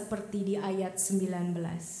tidak seperti di ayat 19.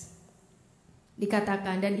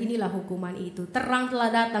 Dikatakan, dan inilah hukuman itu. Terang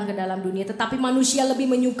telah datang ke dalam dunia, tetapi manusia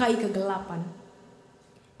lebih menyukai kegelapan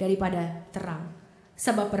daripada terang.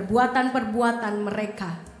 Sebab perbuatan-perbuatan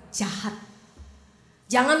mereka jahat.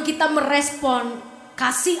 Jangan kita merespon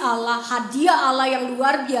kasih Allah, hadiah Allah yang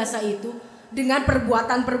luar biasa itu dengan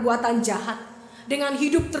perbuatan-perbuatan jahat. Dengan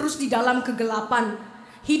hidup terus di dalam kegelapan.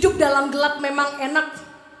 Hidup dalam gelap memang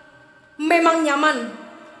enak, memang nyaman,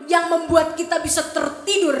 yang membuat kita bisa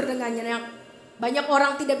tertidur dengan nyenyak. Banyak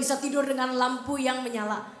orang tidak bisa tidur dengan lampu yang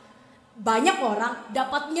menyala. Banyak orang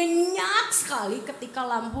dapat nyenyak sekali ketika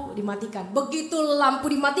lampu dimatikan. Begitu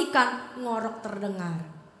lampu dimatikan, ngorok terdengar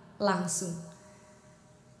langsung.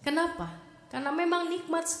 Kenapa? Karena memang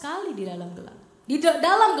nikmat sekali di dalam gelap. Di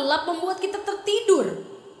dalam gelap membuat kita tertidur.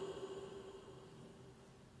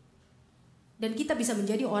 Dan kita bisa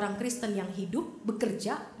menjadi orang Kristen yang hidup,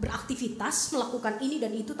 bekerja, beraktivitas, melakukan ini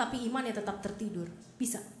dan itu, tapi imannya tetap tertidur.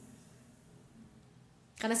 Bisa.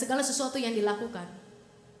 Karena segala sesuatu yang dilakukan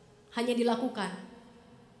hanya dilakukan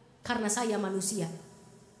karena saya manusia.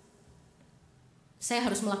 Saya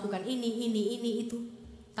harus melakukan ini, itu.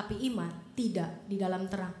 Tapi iman tidak di dalam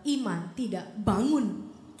terang. Iman tidak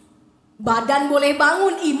bangun. Badan boleh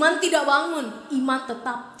bangun, iman tidak bangun. Iman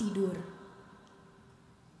tetap tidur.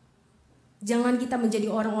 Jangan kita menjadi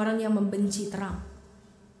orang-orang yang membenci terang.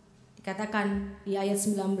 Dikatakan di ayat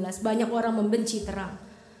 19, banyak orang membenci terang.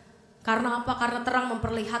 Karena apa? Karena terang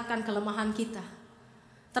memperlihatkan kelemahan kita.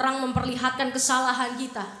 Terang memperlihatkan kesalahan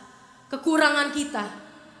kita, kekurangan kita,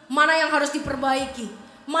 mana yang harus diperbaiki,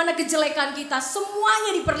 mana kejelekan kita,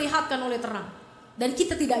 semuanya diperlihatkan oleh terang. Dan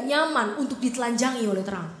kita tidak nyaman untuk ditelanjangi oleh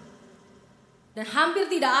terang. Dan hampir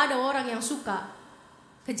tidak ada orang yang suka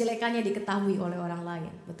kejelekannya diketahui oleh orang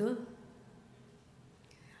lain, betul?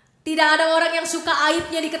 Tidak ada orang yang suka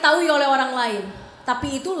aibnya diketahui oleh orang lain.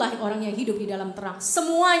 Tapi itulah orang yang hidup di dalam terang.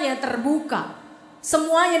 Semuanya terbuka.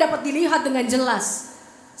 Semuanya dapat dilihat dengan jelas.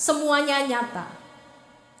 Semuanya nyata.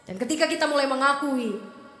 Dan ketika kita mulai mengakui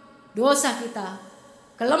dosa kita,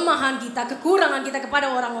 kelemahan kita, kekurangan kita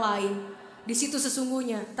kepada orang lain, di situ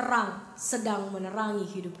sesungguhnya terang sedang menerangi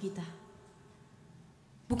hidup kita.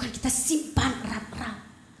 Bukan kita simpan erat-erat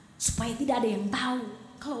supaya tidak ada yang tahu.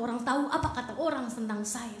 Kalau orang tahu, apa kata orang tentang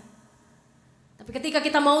saya? Tapi ketika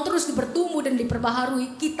kita mau terus bertumbuh dan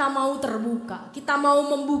diperbaharui, kita mau terbuka, kita mau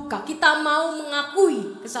membuka, kita mau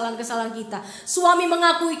mengakui kesalahan-kesalahan kita. Suami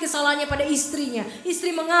mengakui kesalahannya pada istrinya,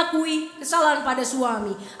 istri mengakui kesalahan pada suami,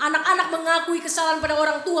 anak-anak mengakui kesalahan pada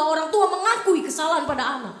orang tua mengakui kesalahan pada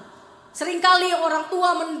anak. Seringkali orang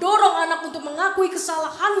tua mendorong anak untuk mengakui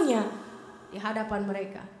kesalahannya di hadapan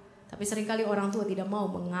mereka. Tapi seringkali orang tua tidak mau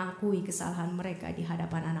mengakui kesalahan mereka di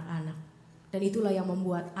hadapan anak-anak. Dan itulah yang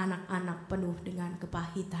membuat anak-anak penuh dengan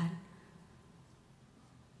kepahitan.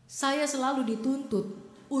 Saya selalu dituntut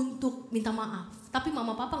untuk minta maaf. Tapi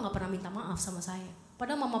mama papa gak pernah minta maaf sama saya.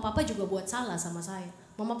 Padahal mama papa juga buat salah sama saya.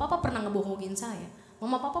 Mama papa pernah ngebohongin saya.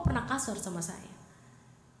 Mama papa pernah kasar sama saya.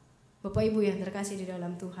 Bapak ibu yang terkasih di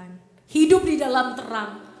dalam Tuhan, hidup di dalam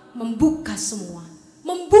terang membuka semua.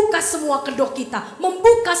 Membuka semua kedok kita.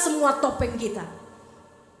 Membuka semua topeng kita.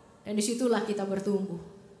 Dan disitulah kita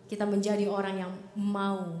bertumbuh. Kita menjadi orang yang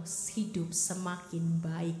mau hidup semakin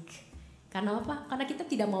baik. Karena apa? Karena kita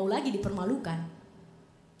tidak mau lagi dipermalukan.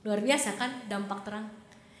 Luar biasa kan dampak terang.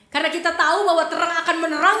 Karena kita tahu bahwa terang akan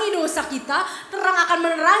menerangi dosa kita, terang akan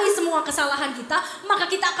menerangi semua kesalahan kita, maka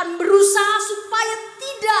kita akan berusaha supaya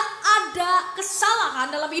tidak ada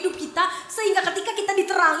kesalahan dalam hidup kita, sehingga ketika kita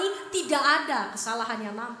diterangi tidak ada kesalahan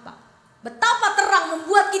yang nampak. Betapa terang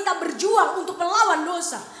membuat kita berjuang untuk melawan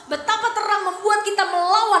dosa. Betapa terang membuat kita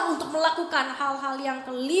melawan untuk melakukan hal-hal yang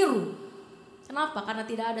keliru. Kenapa? Karena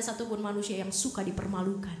tidak ada satupun manusia yang suka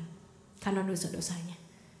dipermalukan karena dosa-dosanya.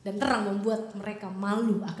 Dan terang membuat mereka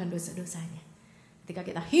malu akan dosa-dosanya. Ketika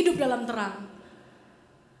kita hidup dalam terang,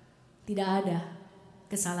 tidak ada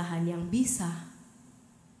kesalahan yang bisa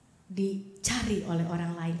dicari oleh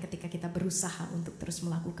orang lain ketika kita berusaha untuk terus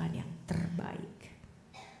melakukan yang terbaik.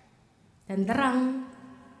 Dan terang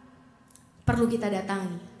perlu kita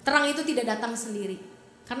datangi. Terang itu tidak datang sendiri.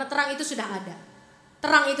 Karena terang itu sudah ada.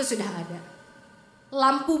 Terang itu sudah ada.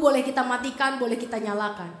 Lampu boleh kita matikan, boleh kita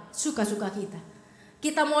nyalakan. Suka-suka kita.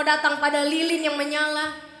 Kita mau datang pada lilin yang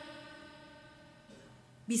menyala,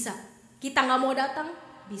 bisa. Kita gak mau datang,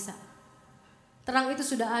 bisa. Terang itu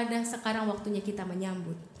sudah ada, sekarang waktunya kita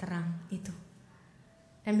menyambut terang itu.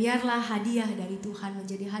 Dan biarlah hadiah dari Tuhan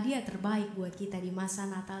menjadi hadiah terbaik buat kita di masa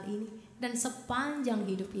Natal ini dan sepanjang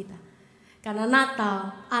hidup kita. Karena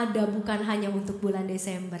Natal ada bukan hanya untuk bulan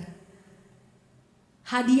Desember.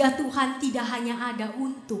 Hadiah Tuhan tidak hanya ada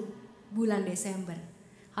untuk bulan Desember.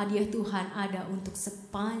 Hadiah Tuhan ada untuk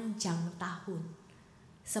sepanjang tahun.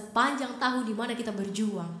 Sepanjang tahun di mana kita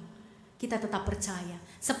berjuang, kita tetap percaya.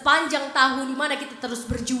 Sepanjang tahun di mana kita terus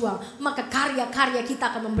berjuang, maka karya-karya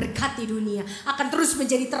kita akan memberkati dunia, akan terus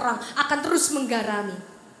menjadi terang, akan terus menggarami.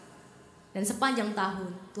 Dan sepanjang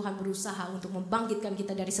tahun Tuhan berusaha untuk membangkitkan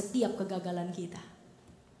kita dari setiap kegagalan kita.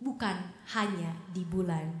 Bukan hanya di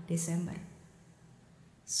bulan Desember.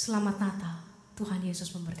 Selamat Natal, Tuhan Yesus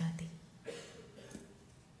memberkati.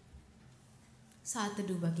 Saat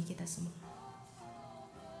teduh bagi kita semua.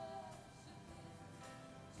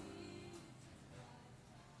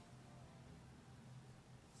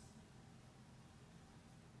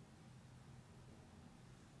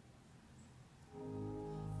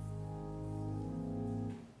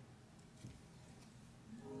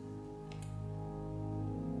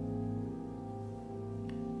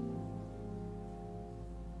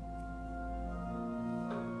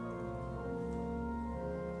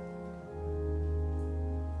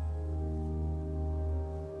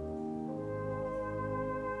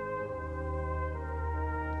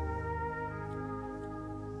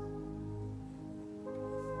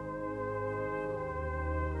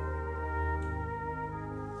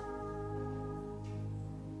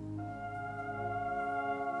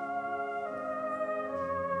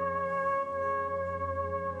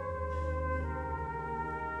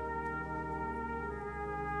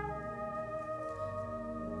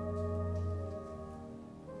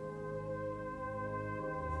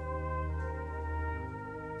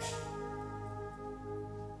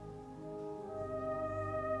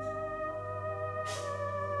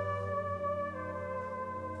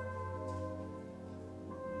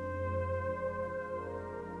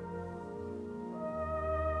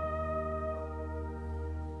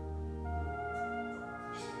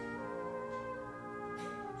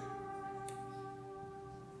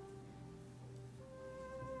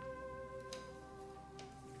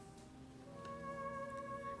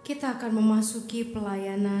 kita akan memasuki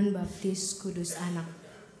pelayanan baptis kudus anak.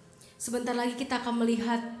 Sebentar lagi kita akan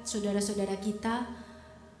melihat saudara-saudara kita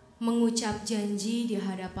mengucap janji di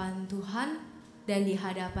hadapan Tuhan dan di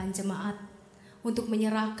hadapan jemaat untuk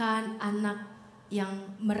menyerahkan anak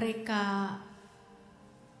yang mereka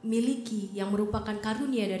miliki, yang merupakan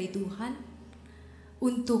karunia dari Tuhan,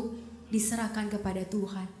 untuk diserahkan kepada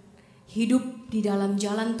Tuhan. Hidup di dalam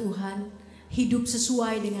jalan Tuhan, hidup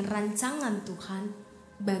sesuai dengan rancangan Tuhan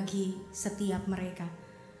bagi setiap mereka.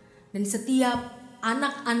 Dan setiap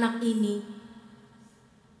anak-anak ini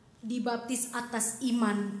dibaptis atas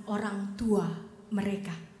iman orang tua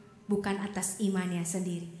mereka, bukan atas imannya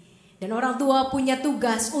sendiri. Dan orang tua punya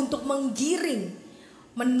tugas untuk menggiring,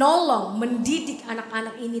 menolong, mendidik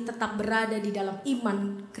anak-anak ini tetap berada di dalam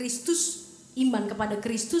iman Kristus, iman kepada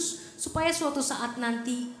Kristus, supaya suatu saat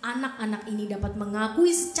nanti anak-anak ini dapat mengakui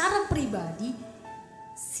secara pribadi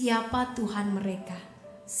siapa Tuhan mereka,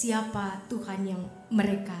 siapa Tuhan yang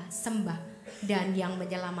mereka sembah dan yang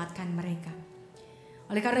menyelamatkan mereka.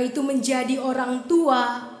 Oleh karena itu, menjadi orang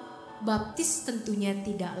tua baptis tentunya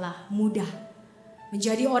tidaklah mudah.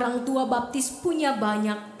 Menjadi orang tua baptis punya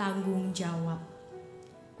banyak tanggung jawab.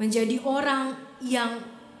 Menjadi orang yang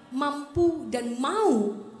mampu dan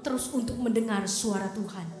mau terus untuk mendengar suara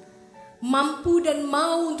Tuhan. Mampu dan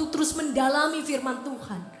mau untuk terus mendalami firman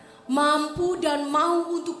Tuhan. Mampu dan mau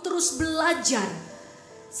untuk terus belajar.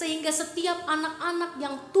 Sehingga setiap anak-anak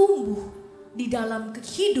yang tumbuh di dalam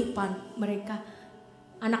kehidupan mereka,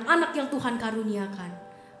 anak-anak yang Tuhan karuniakan,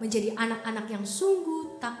 menjadi anak-anak yang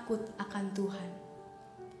sungguh takut akan Tuhan.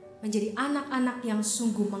 Menjadi anak-anak yang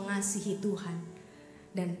sungguh mengasihi Tuhan.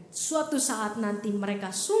 Dan suatu saat nanti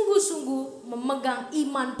mereka sungguh-sungguh memegang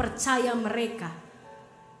iman percaya mereka.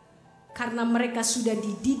 Karena mereka sudah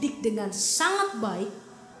dididik dengan sangat baik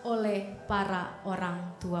oleh para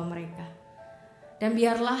orang tua mereka. Dan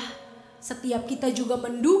biarlah setiap kita juga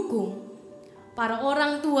mendukung para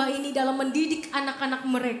orang tua ini dalam mendidik anak-anak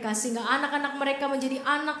mereka, sehingga anak-anak mereka menjadi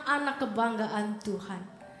anak-anak kebanggaan Tuhan.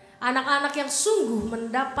 Anak-anak yang sungguh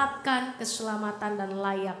mendapatkan keselamatan dan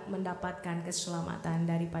layak mendapatkan keselamatan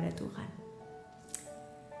daripada Tuhan.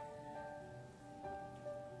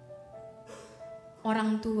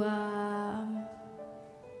 Orang tua,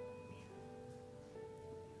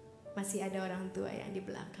 masih ada orang tua yang di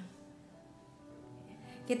belakang.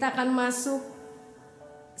 Kita akan masuk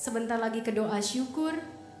sebentar lagi ke doa syukur,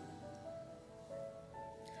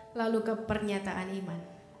 lalu ke pernyataan iman.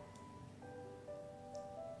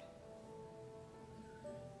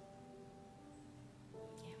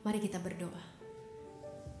 Mari kita berdoa.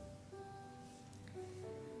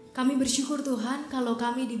 Kami bersyukur Tuhan kalau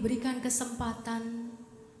kami diberikan kesempatan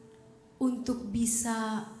untuk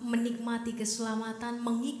bisa menikmati keselamatan,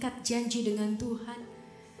 mengikat janji dengan Tuhan.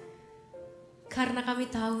 Karena kami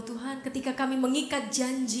tahu Tuhan, ketika kami mengikat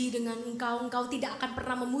janji dengan Engkau, Engkau tidak akan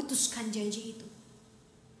pernah memutuskan janji itu.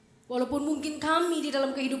 Walaupun mungkin kami di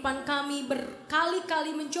dalam kehidupan kami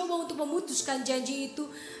berkali-kali mencoba untuk memutuskan janji itu,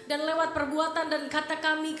 dan lewat perbuatan dan kata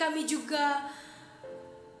kami juga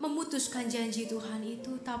memutuskan janji Tuhan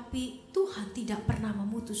itu, tapi Tuhan tidak pernah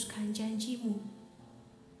memutuskan janji-Mu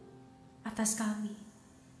atas kami.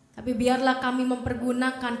 Tapi biarlah kami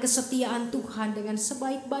mempergunakan kesetiaan Tuhan dengan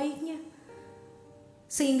sebaik-baiknya,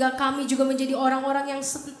 sehingga kami juga menjadi orang-orang yang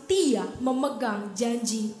setia memegang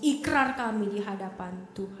janji ikrar kami di hadapan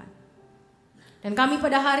Tuhan. Dan kami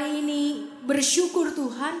pada hari ini bersyukur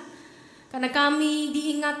Tuhan, karena kami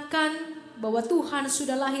diingatkan bahwa Tuhan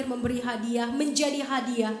sudah lahir memberi hadiah, menjadi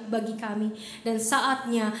hadiah bagi kami. Dan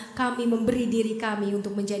saatnya kami memberi diri kami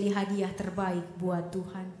untuk menjadi hadiah terbaik buat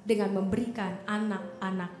Tuhan, dengan memberikan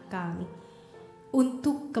anak-anak kami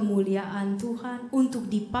untuk kemuliaan Tuhan, untuk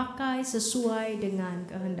dipakai sesuai dengan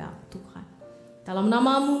kehendak Tuhan. Dalam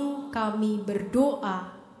nama-Mu kami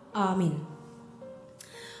berdoa, amin.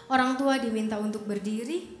 Orang tua diminta untuk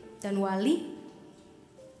berdiri dan wali.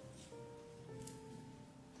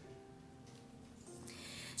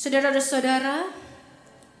 Saudara-saudara,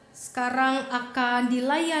 sekarang akan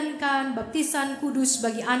dilayankan baptisan kudus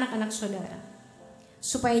bagi anak-anak saudara.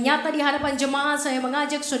 Supaya nyata di hadapan jemaat, saya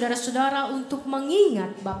mengajak saudara-saudara untuk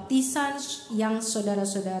mengingat baptisan yang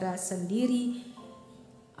saudara-saudara sendiri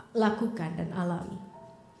lakukan dan alami.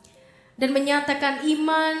 Dan menyatakan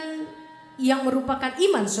iman yang merupakan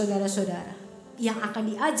iman saudara-saudara, yang akan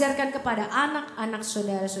diajarkan kepada anak-anak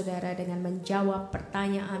saudara-saudara dengan menjawab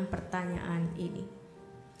pertanyaan-pertanyaan ini.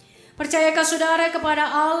 Percayakah saudara kepada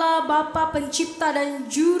Allah Bapa pencipta dan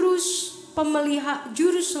juru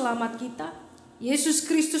selamat kita, Yesus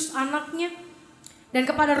Kristus anaknya, dan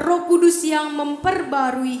kepada Roh Kudus yang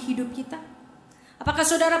memperbarui hidup kita? Apakah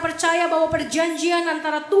saudara percaya bahwa perjanjian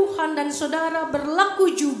antara Tuhan dan saudara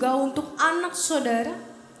berlaku juga untuk anak saudara?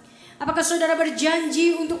 Apakah saudara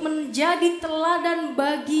berjanji untuk menjadi teladan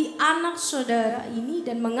bagi anak saudara ini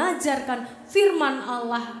dan mengajarkan firman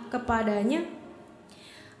Allah kepadanya?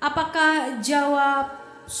 Apakah jawab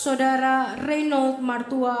saudara Reynold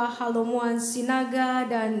Martua Halomuan Sinaga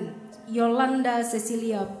dan Yolanda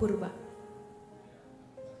Cecilia Purba?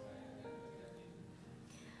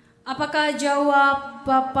 Apakah jawab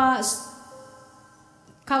Bapak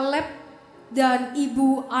Caleb dan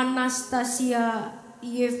Ibu Anastasia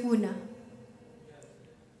Yevuna?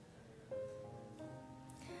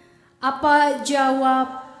 Apa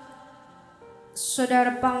jawab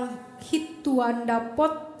saudara Panghituan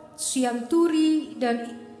Dapot Sianturi dan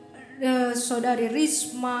saudari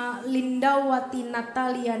Risma Lindawati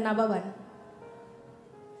Natalia Nababan?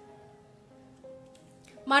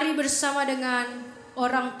 Mari bersama dengan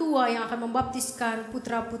orang tua yang akan membaptiskan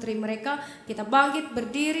putra-putri mereka, kita bangkit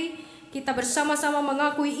berdiri, kita bersama-sama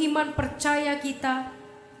mengakui iman percaya kita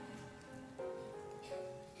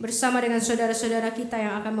bersama dengan saudara-saudara kita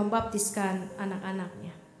yang akan membaptiskan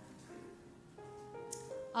anak-anaknya.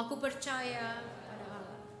 Aku percaya pada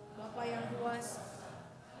Allah, Bapa yang kuasa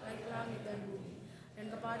dari langit dan bumi, dan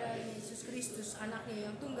kepada Yesus Kristus anaknya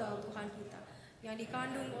yang tunggal Tuhan kita, yang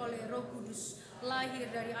dikandung oleh Roh Kudus, lahir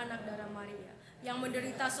dari anak darah Maria, yang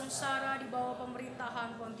menderita sengsara di bawah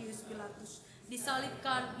pemerintahan Pontius Pilatus,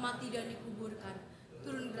 disalibkan, mati dan dikuburkan,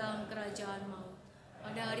 turun dalam kerajaan maut.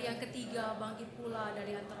 Pada hari yang ketiga bangkit pula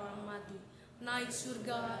dari antara orang mati, naik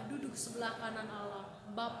surga, duduk sebelah kanan Allah,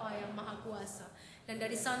 Bapa yang Maha Kuasa, dan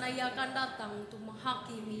dari sana Ia akan datang untuk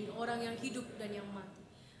menghakimi orang yang hidup dan yang mati.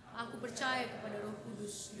 Aku percaya kepada Roh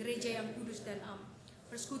Kudus, gereja yang kudus dan am,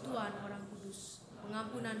 persekutuan orang kudus,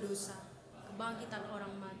 pengampunan dosa, kebangkitan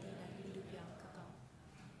orang mati, dan hidup yang kekal.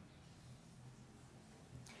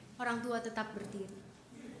 Orang tua tetap berdiri.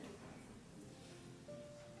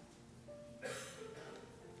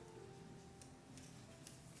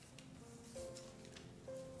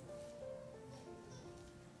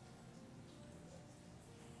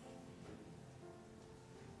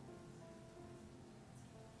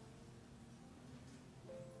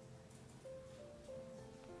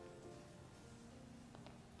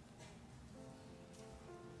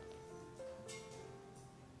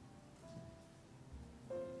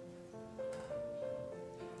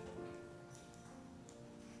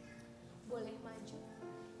 Boleh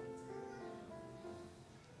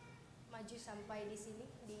maju sampai di sini,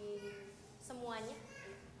 di semuanya.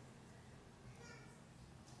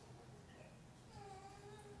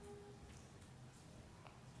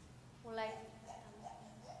 Mulai.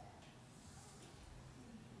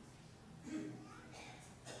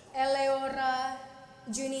 Eleora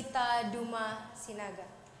Junita Duma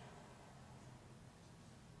Sinaga.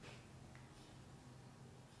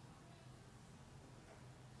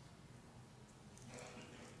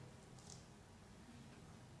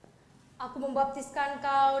 Aku membaptiskan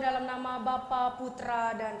kau dalam nama Bapa,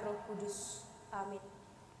 Putra, dan Roh Kudus. Amin.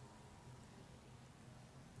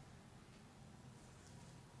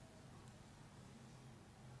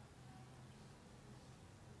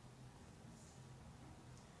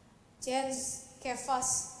 James Kefas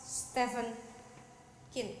Stephen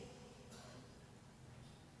Kin.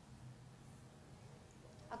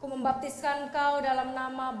 Aku membaptiskan kau dalam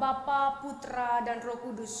nama Bapa, Putra, dan Roh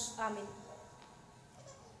Kudus. Amin.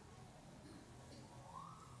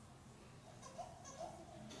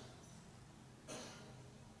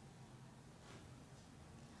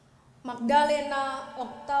 Magdalena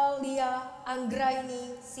Oktalia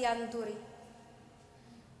Anggraini Sianturi.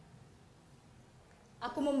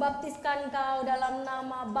 Aku membaptiskan kau dalam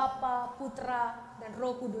nama Bapa, Putra, dan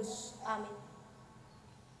Roh Kudus. Amin.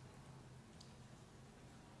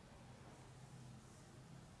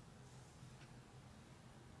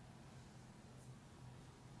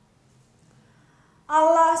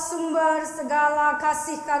 Allah sumber segala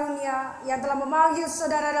kasih karunia yang telah memanggil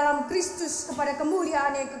saudara dalam Kristus kepada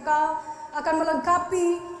kemuliaan yang kekal, akan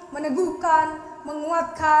melengkapi, meneguhkan,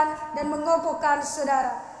 menguatkan, dan mengokohkan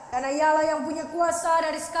saudara. Karena Ialah yang punya kuasa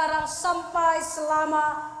dari sekarang sampai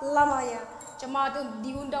selama-lamanya. Jemaat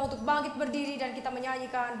diundang untuk bangkit berdiri dan kita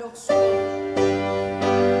menyanyikan doksur.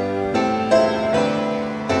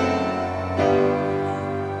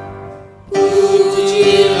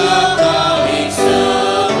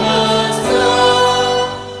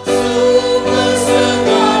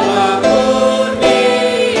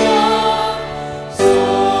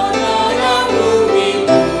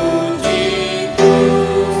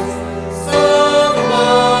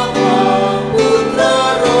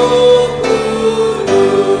 Putra Roh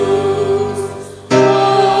Kudus.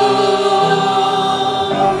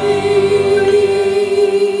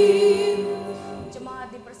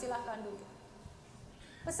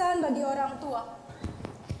 Pesan bagi orang tua.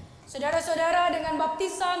 Saudara-saudara, dengan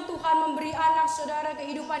baptisan Tuhan memberi anak saudara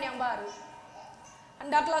kehidupan yang baru.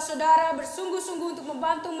 Hendaklah saudara bersungguh-sungguh untuk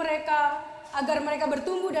membantu mereka agar mereka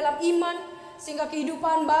bertumbuh dalam iman sehingga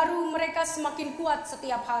kehidupan baru mereka semakin kuat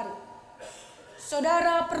setiap hari.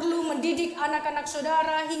 Saudara perlu mendidik anak-anak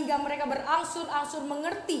saudara hingga mereka berangsur-angsur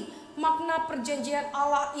mengerti makna perjanjian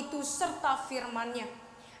Allah itu serta firman-Nya.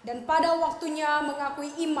 Dan pada waktunya mengakui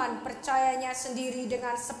iman percayanya sendiri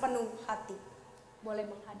dengan sepenuh hati. Boleh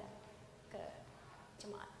menghadap ke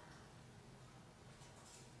jemaat.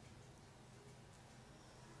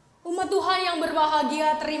 Umat Tuhan yang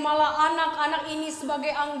berbahagia, terimalah anak-anak ini sebagai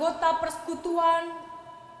anggota persekutuan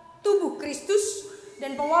tubuh Kristus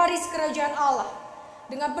dan pewaris kerajaan Allah.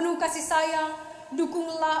 Dengan penuh kasih sayang,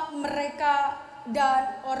 dukunglah mereka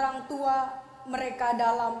dan orang tua mereka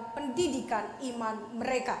dalam pendidikan iman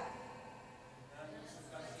mereka.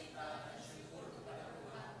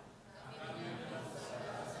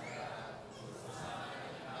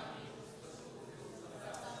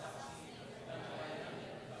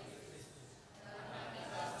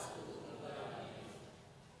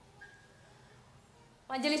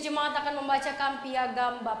 Majelis Jemaat akan membacakan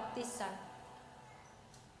piagam baptisan.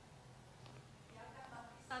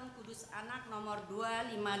 Kudus Anak nomor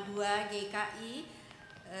 252 GKI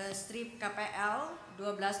strip KPL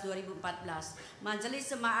 12/2014. Majelis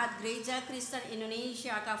Jemaat Gereja Kristen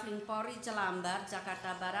Indonesia Kavling Polri Jelambar,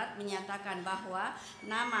 Jakarta Barat menyatakan bahwa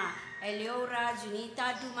nama Eleora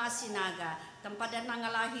Junita Duma Sinaga, tempat dan tanggal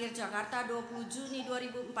lahir Jakarta 20 Juni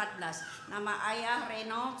 2014. Nama ayah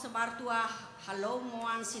Reynold Sebartua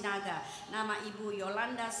Halomoan Sinaga. Nama ibu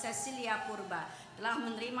Yolanda Cecilia Purba telah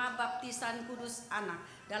menerima baptisan kudus anak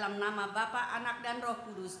dalam nama Bapa, Anak, dan Roh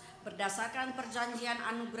Kudus berdasarkan perjanjian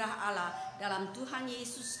anugerah Allah dalam Tuhan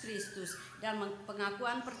Yesus Kristus dan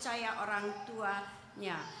pengakuan percaya orang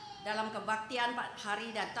tuanya dalam kebaktian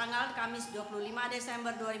hari dan tanggal Kamis 25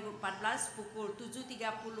 Desember 2014 pukul 7.30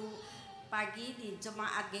 pagi di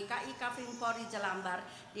Jemaat GKI Kavling Polri Jelambar,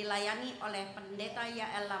 dilayani oleh Pendeta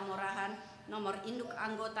Yael Lamorahan, nomor induk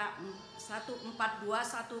anggota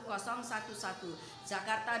 1421011,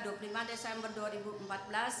 Jakarta 25 Desember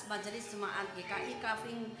 2014. Majelis Jemaat GKI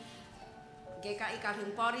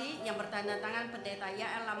Kavling Polri yang bertanda tangan Pendeta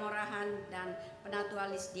Yael Lamorahan dan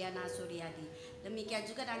Penatualis Diana Suryadi. Demikian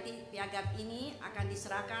juga nanti piagam ini akan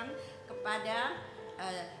diserahkan kepada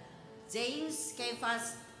James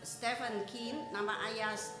Kevas Stephen Kim, nama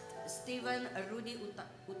ayah Steven Rudy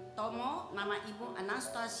Utomo, nama ibu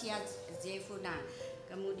Anastasia Zefuna.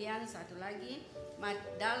 Kemudian satu lagi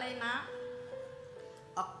Magdalena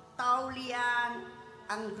Octaulian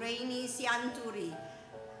Anggreni Sianturi,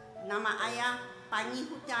 nama ayah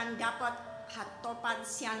Pangihutan Dapat Hatopan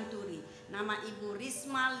Sianturi, nama ibu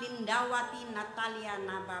Risma Lindawati Natalia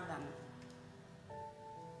Nababang.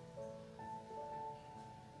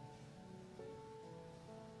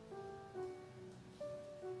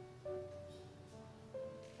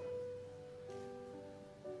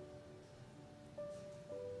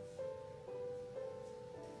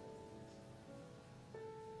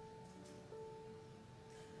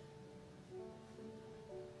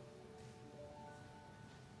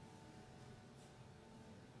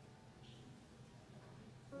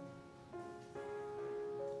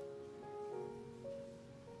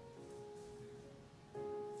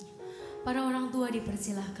 Para orang tua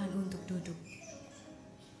dipersilahkan untuk duduk.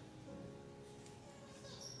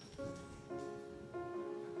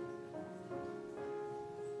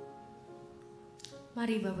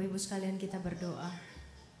 Mari Bapak Ibu sekalian kita berdoa.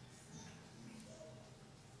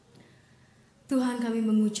 Tuhan, kami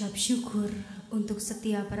mengucap syukur untuk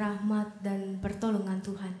setiap rahmat dan pertolongan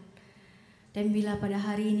Tuhan. Dan bila pada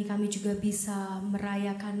hari ini kami juga bisa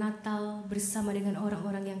merayakan Natal bersama dengan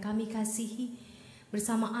orang-orang yang kami kasihi,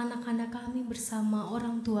 bersama anak-anak kami, bersama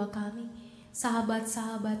orang tua kami,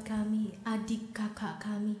 sahabat-sahabat kami, adik kakak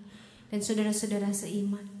kami, dan saudara-saudara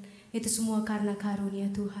seiman. Itu semua karena karunia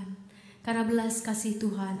Tuhan, karena belas kasih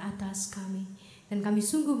Tuhan atas kami. Dan kami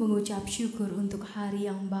sungguh mengucap syukur untuk hari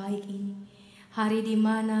yang baik ini. Hari di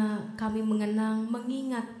mana kami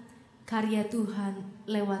mengingat karya Tuhan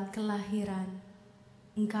lewat kelahiran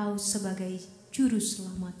Engkau sebagai Juru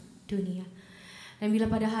Selamat dunia. Dan bila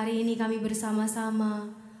pada hari ini kami bersama-sama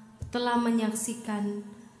telah menyaksikan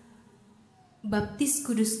baptis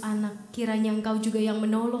kudus anak, kiranya Engkau juga yang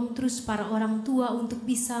menolong terus para orang tua untuk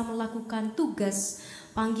bisa melakukan tugas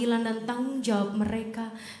panggilan dan tanggung jawab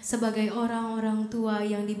mereka sebagai orang-orang tua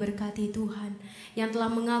yang diberkati Tuhan, yang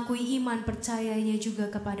telah mengakui iman percayanya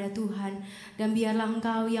juga kepada Tuhan. Dan biarlah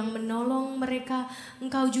Engkau yang menolong mereka,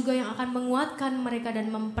 Engkau juga yang akan menguatkan mereka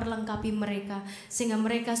dan memperlengkapi mereka, sehingga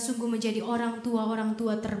mereka sungguh menjadi orang tua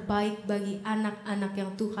terbaik bagi anak-anak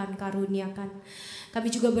yang Tuhan karuniakan. Kami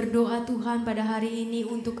juga berdoa Tuhan pada hari ini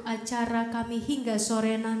untuk acara kami hingga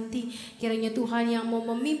sore nanti. Kiranya Tuhan yang mau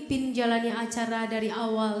memimpin jalannya acara dari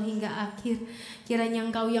awal hingga akhir. Kiranya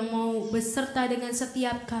Engkau yang mau beserta dengan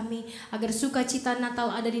setiap kami, agar sukacita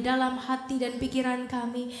Natal ada di dalam hati dan pikiran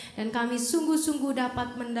kami, dan kami sungguh-sungguh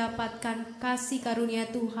dapat mendapatkan kasih karunia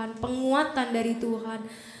Tuhan, penguatan dari Tuhan,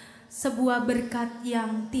 sebuah berkat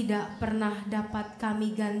yang tidak pernah dapat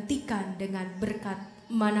kami gantikan dengan berkat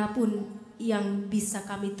manapun yang bisa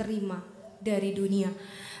kami terima dari dunia.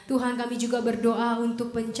 Tuhan, kami juga berdoa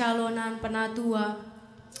untuk pencalonan penatua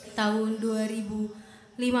tahun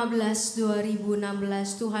 2015-2016.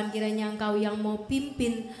 Tuhan, kiranya Engkau yang mau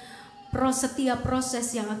pimpin setiap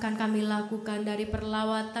proses yang akan kami lakukan, dari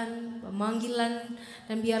perlawatan, pemanggilan,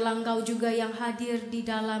 dan biarlah Engkau juga yang hadir di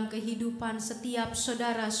dalam kehidupan setiap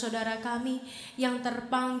saudara-saudara kami yang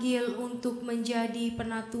terpanggil untuk menjadi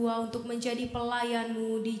penatua, untuk menjadi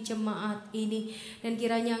pelayan-Mu di jemaat ini. Dan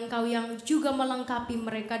kiranya Engkau yang juga melengkapi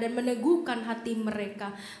mereka dan meneguhkan hati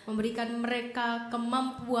mereka, memberikan mereka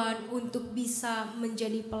kemampuan untuk bisa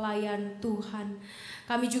menjadi pelayan Tuhan.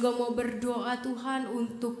 Kami juga mau berdoa Tuhan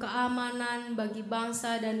untuk keamanan bagi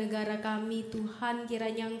bangsa dan negara kami. Tuhan,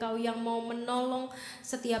 kiranya Engkau yang mau menolong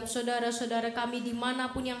setiap saudara-saudara kami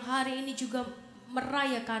dimanapun yang hari ini juga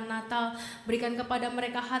merayakan Natal. Berikan kepada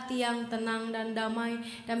mereka hati yang tenang dan damai,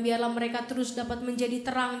 dan biarlah mereka terus dapat menjadi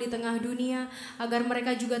terang di tengah dunia, agar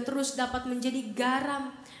mereka juga terus dapat menjadi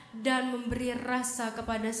garam dan memberi rasa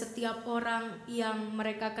kepada setiap orang yang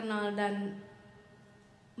mereka kenal dan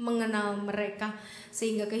mengenal mereka,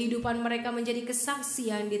 sehingga kehidupan mereka menjadi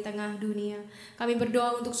kesaksian di tengah dunia. Kami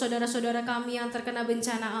berdoa untuk saudara-saudara kami yang terkena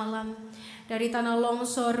bencana alam, dari tanah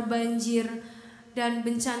longsor, banjir, dan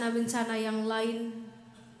bencana-bencana yang lain.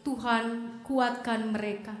 Tuhan, kuatkan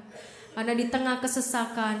mereka, karena di tengah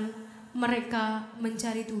kesesakan mereka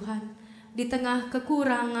mencari Tuhan, di tengah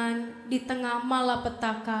kekurangan, di tengah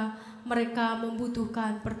malapetaka mereka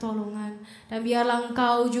membutuhkan pertolongan. Dan biarlah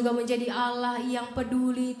Engkau juga menjadi Allah yang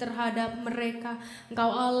peduli terhadap mereka. Engkau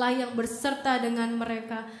Allah yang berserta dengan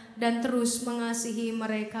mereka dan terus mengasihi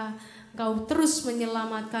mereka. Engkau terus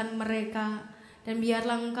menyelamatkan mereka. Dan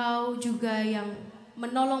biarlah Engkau juga yang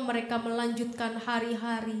menolong mereka melanjutkan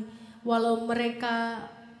hari-hari, walau mereka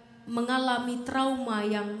mengalami trauma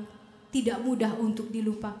yang tidak mudah untuk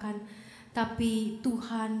dilupakan. Tapi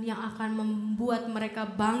Tuhan yang akan membuat mereka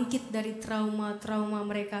bangkit dari trauma-trauma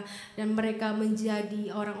mereka, dan mereka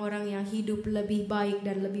menjadi orang-orang yang hidup lebih baik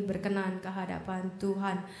dan lebih berkenan ke hadapan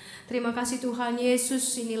Tuhan. Terima kasih Tuhan Yesus.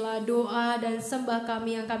 Inilah doa dan sembah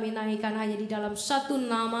kami yang kami naikkan hanya di dalam satu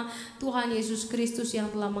nama, Tuhan Yesus Kristus yang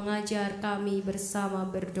telah mengajar kami bersama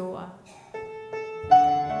berdoa.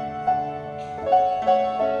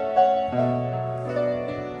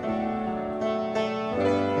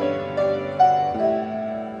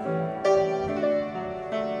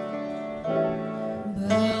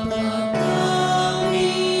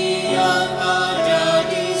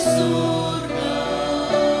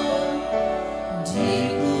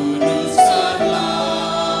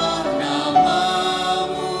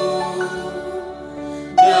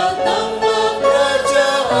 Datanglah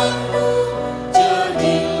kerajaanmu,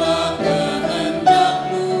 jadilah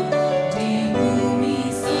kehendak-Mu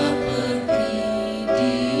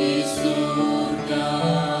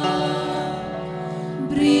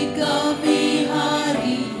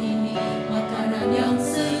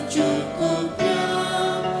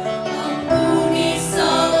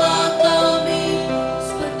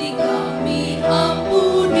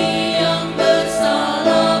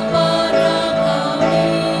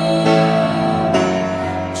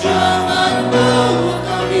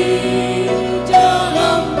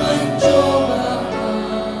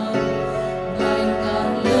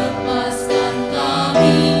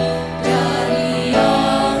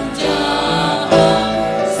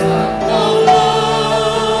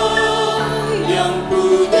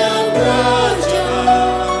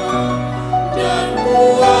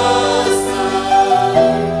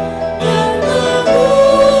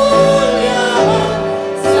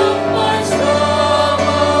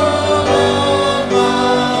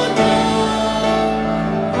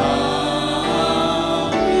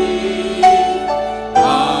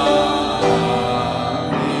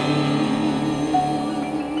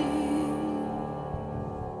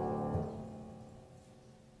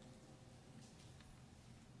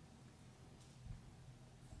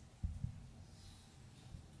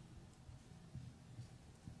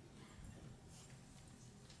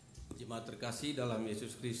Jemaat terkasih dalam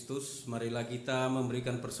Yesus Kristus, marilah kita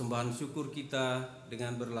memberikan persembahan syukur kita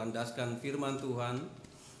dengan berlandaskan firman Tuhan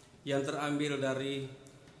yang terambil dari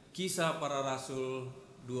Kisah Para Rasul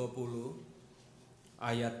 20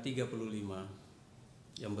 ayat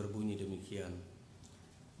 35 yang berbunyi demikian.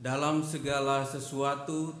 Dalam segala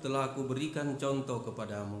sesuatu telah kuberikan contoh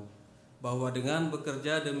kepadamu, bahwa dengan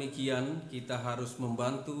bekerja demikian kita harus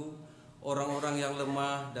membantu orang-orang yang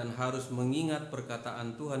lemah dan harus mengingat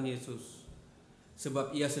perkataan Tuhan Yesus,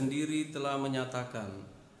 sebab Ia sendiri telah menyatakan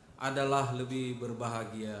adalah lebih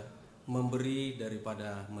berbahagia memberi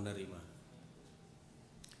daripada menerima.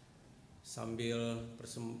 Sambil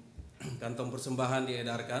kantong persembahan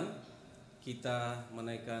diedarkan, kita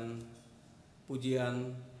menaikkan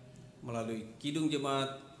pujian melalui Kidung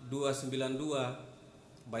Jemaat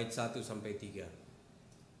 292 bait 1 sampai 3.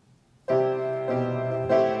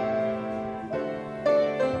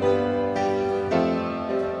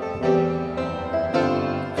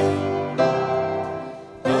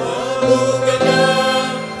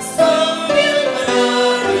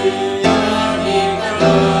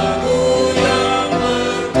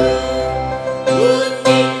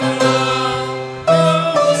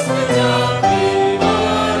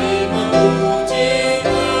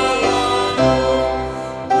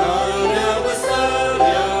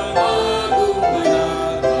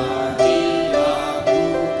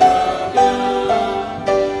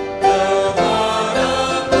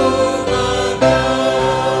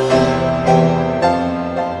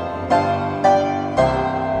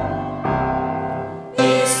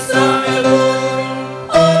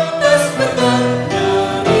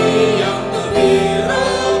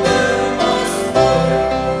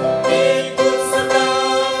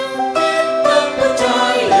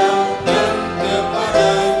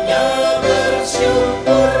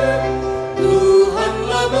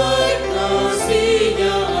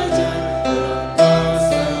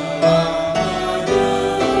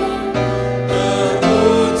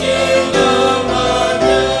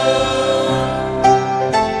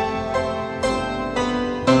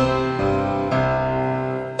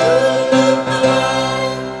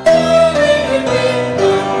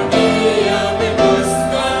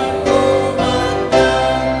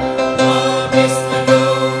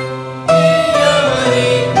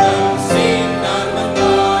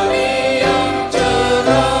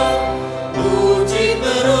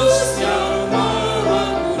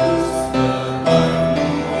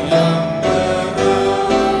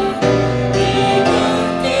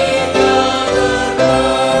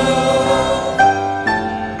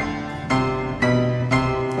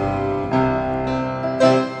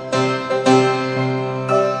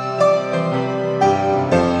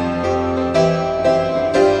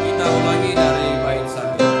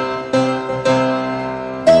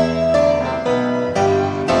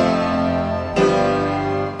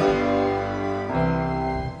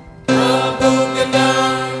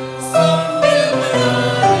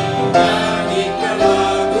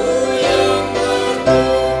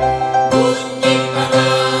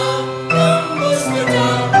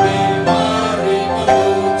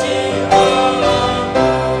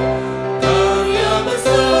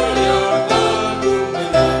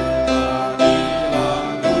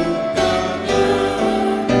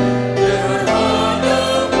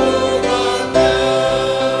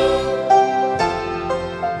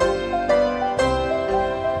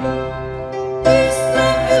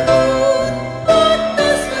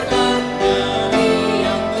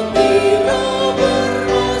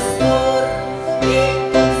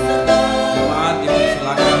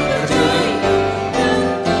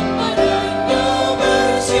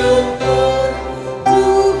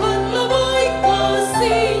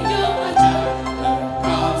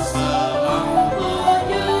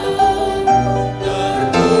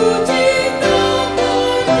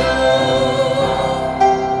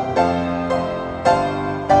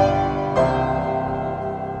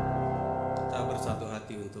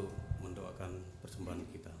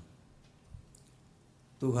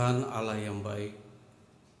 Tuhan Allah yang baik,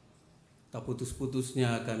 tak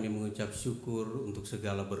putus-putusnya kami mengucap syukur untuk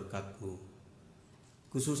segala berkat-Mu.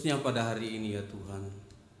 Khususnya pada hari ini ya Tuhan,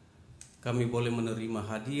 kami boleh menerima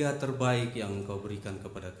hadiah terbaik yang Engkau berikan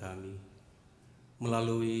kepada kami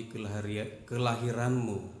melalui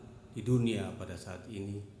kelahiran-Mu di dunia pada saat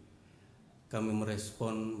ini. Kami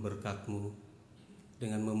merespon berkat-Mu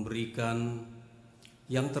dengan memberikan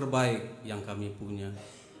yang terbaik yang kami punya,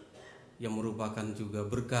 yang merupakan juga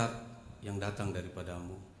berkat yang datang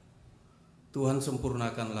daripada-Mu. Tuhan,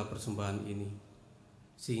 sempurnakanlah persembahan ini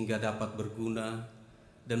sehingga dapat berguna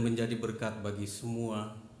dan menjadi berkat bagi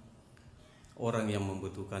semua orang yang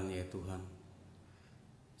membutuhkannya ya Tuhan.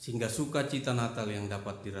 sehingga sukacita Natal yang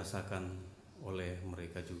dapat dirasakan oleh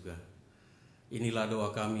mereka juga. Inilah doa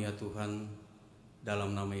kami ya Tuhan,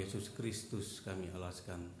 dalam nama Yesus Kristus kami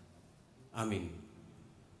alaskan. Amin.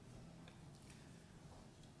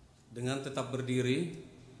 Dengan tetap berdiri,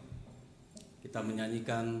 kita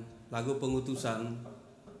menyanyikan lagu pengutusan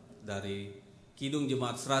dari Kidung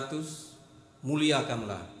Jemaat 100,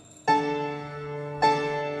 Muliakanlah.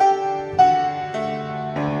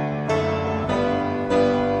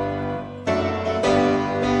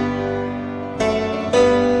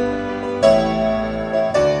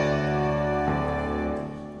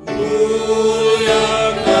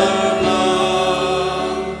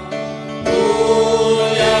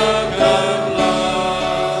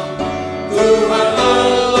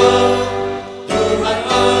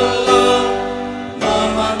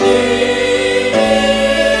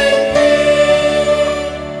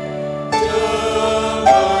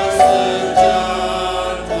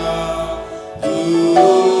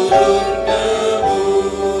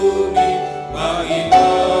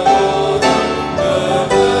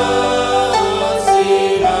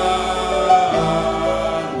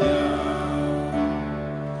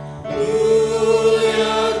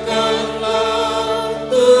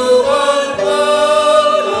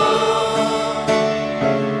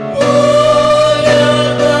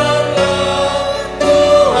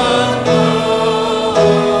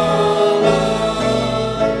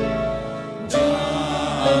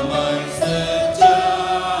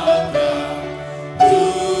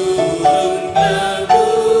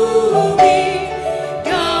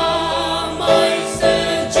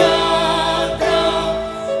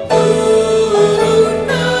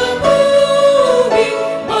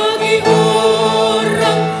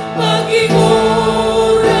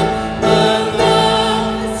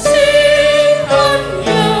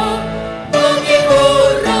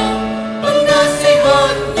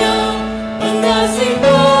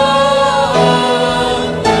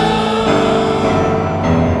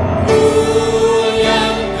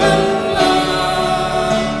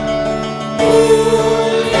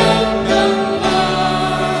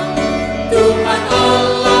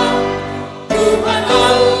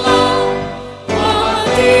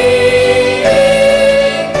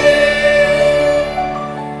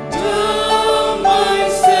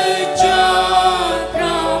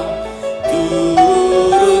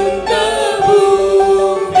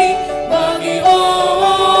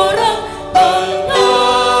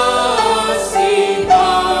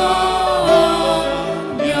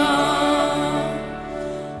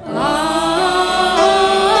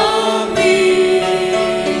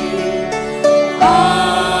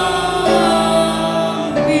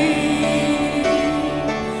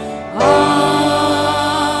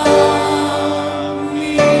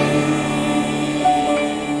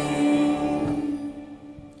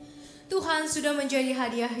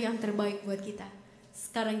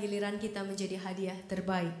 Sekarang giliran kita menjadi hadiah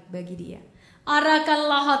terbaik bagi Dia.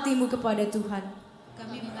 Arahkanlah hatimu kepada Tuhan.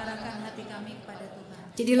 Kami mengarahkan hati kami kepada Tuhan.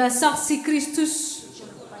 Jadilah saksi Kristus.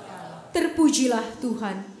 Terpujilah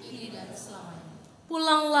Tuhan.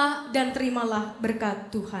 Pulanglah dan terimalah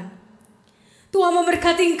berkat Tuhan. Tuhan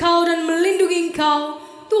memberkati engkau dan melindungi engkau.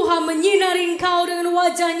 Tuhan menyinari engkau dengan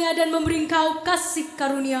wajahnya dan memberi engkau kasih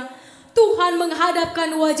karunia. Tuhan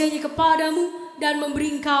menghadapkan wajahnya kepadamu dan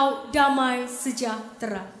memberi engkau damai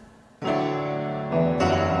sejahtera.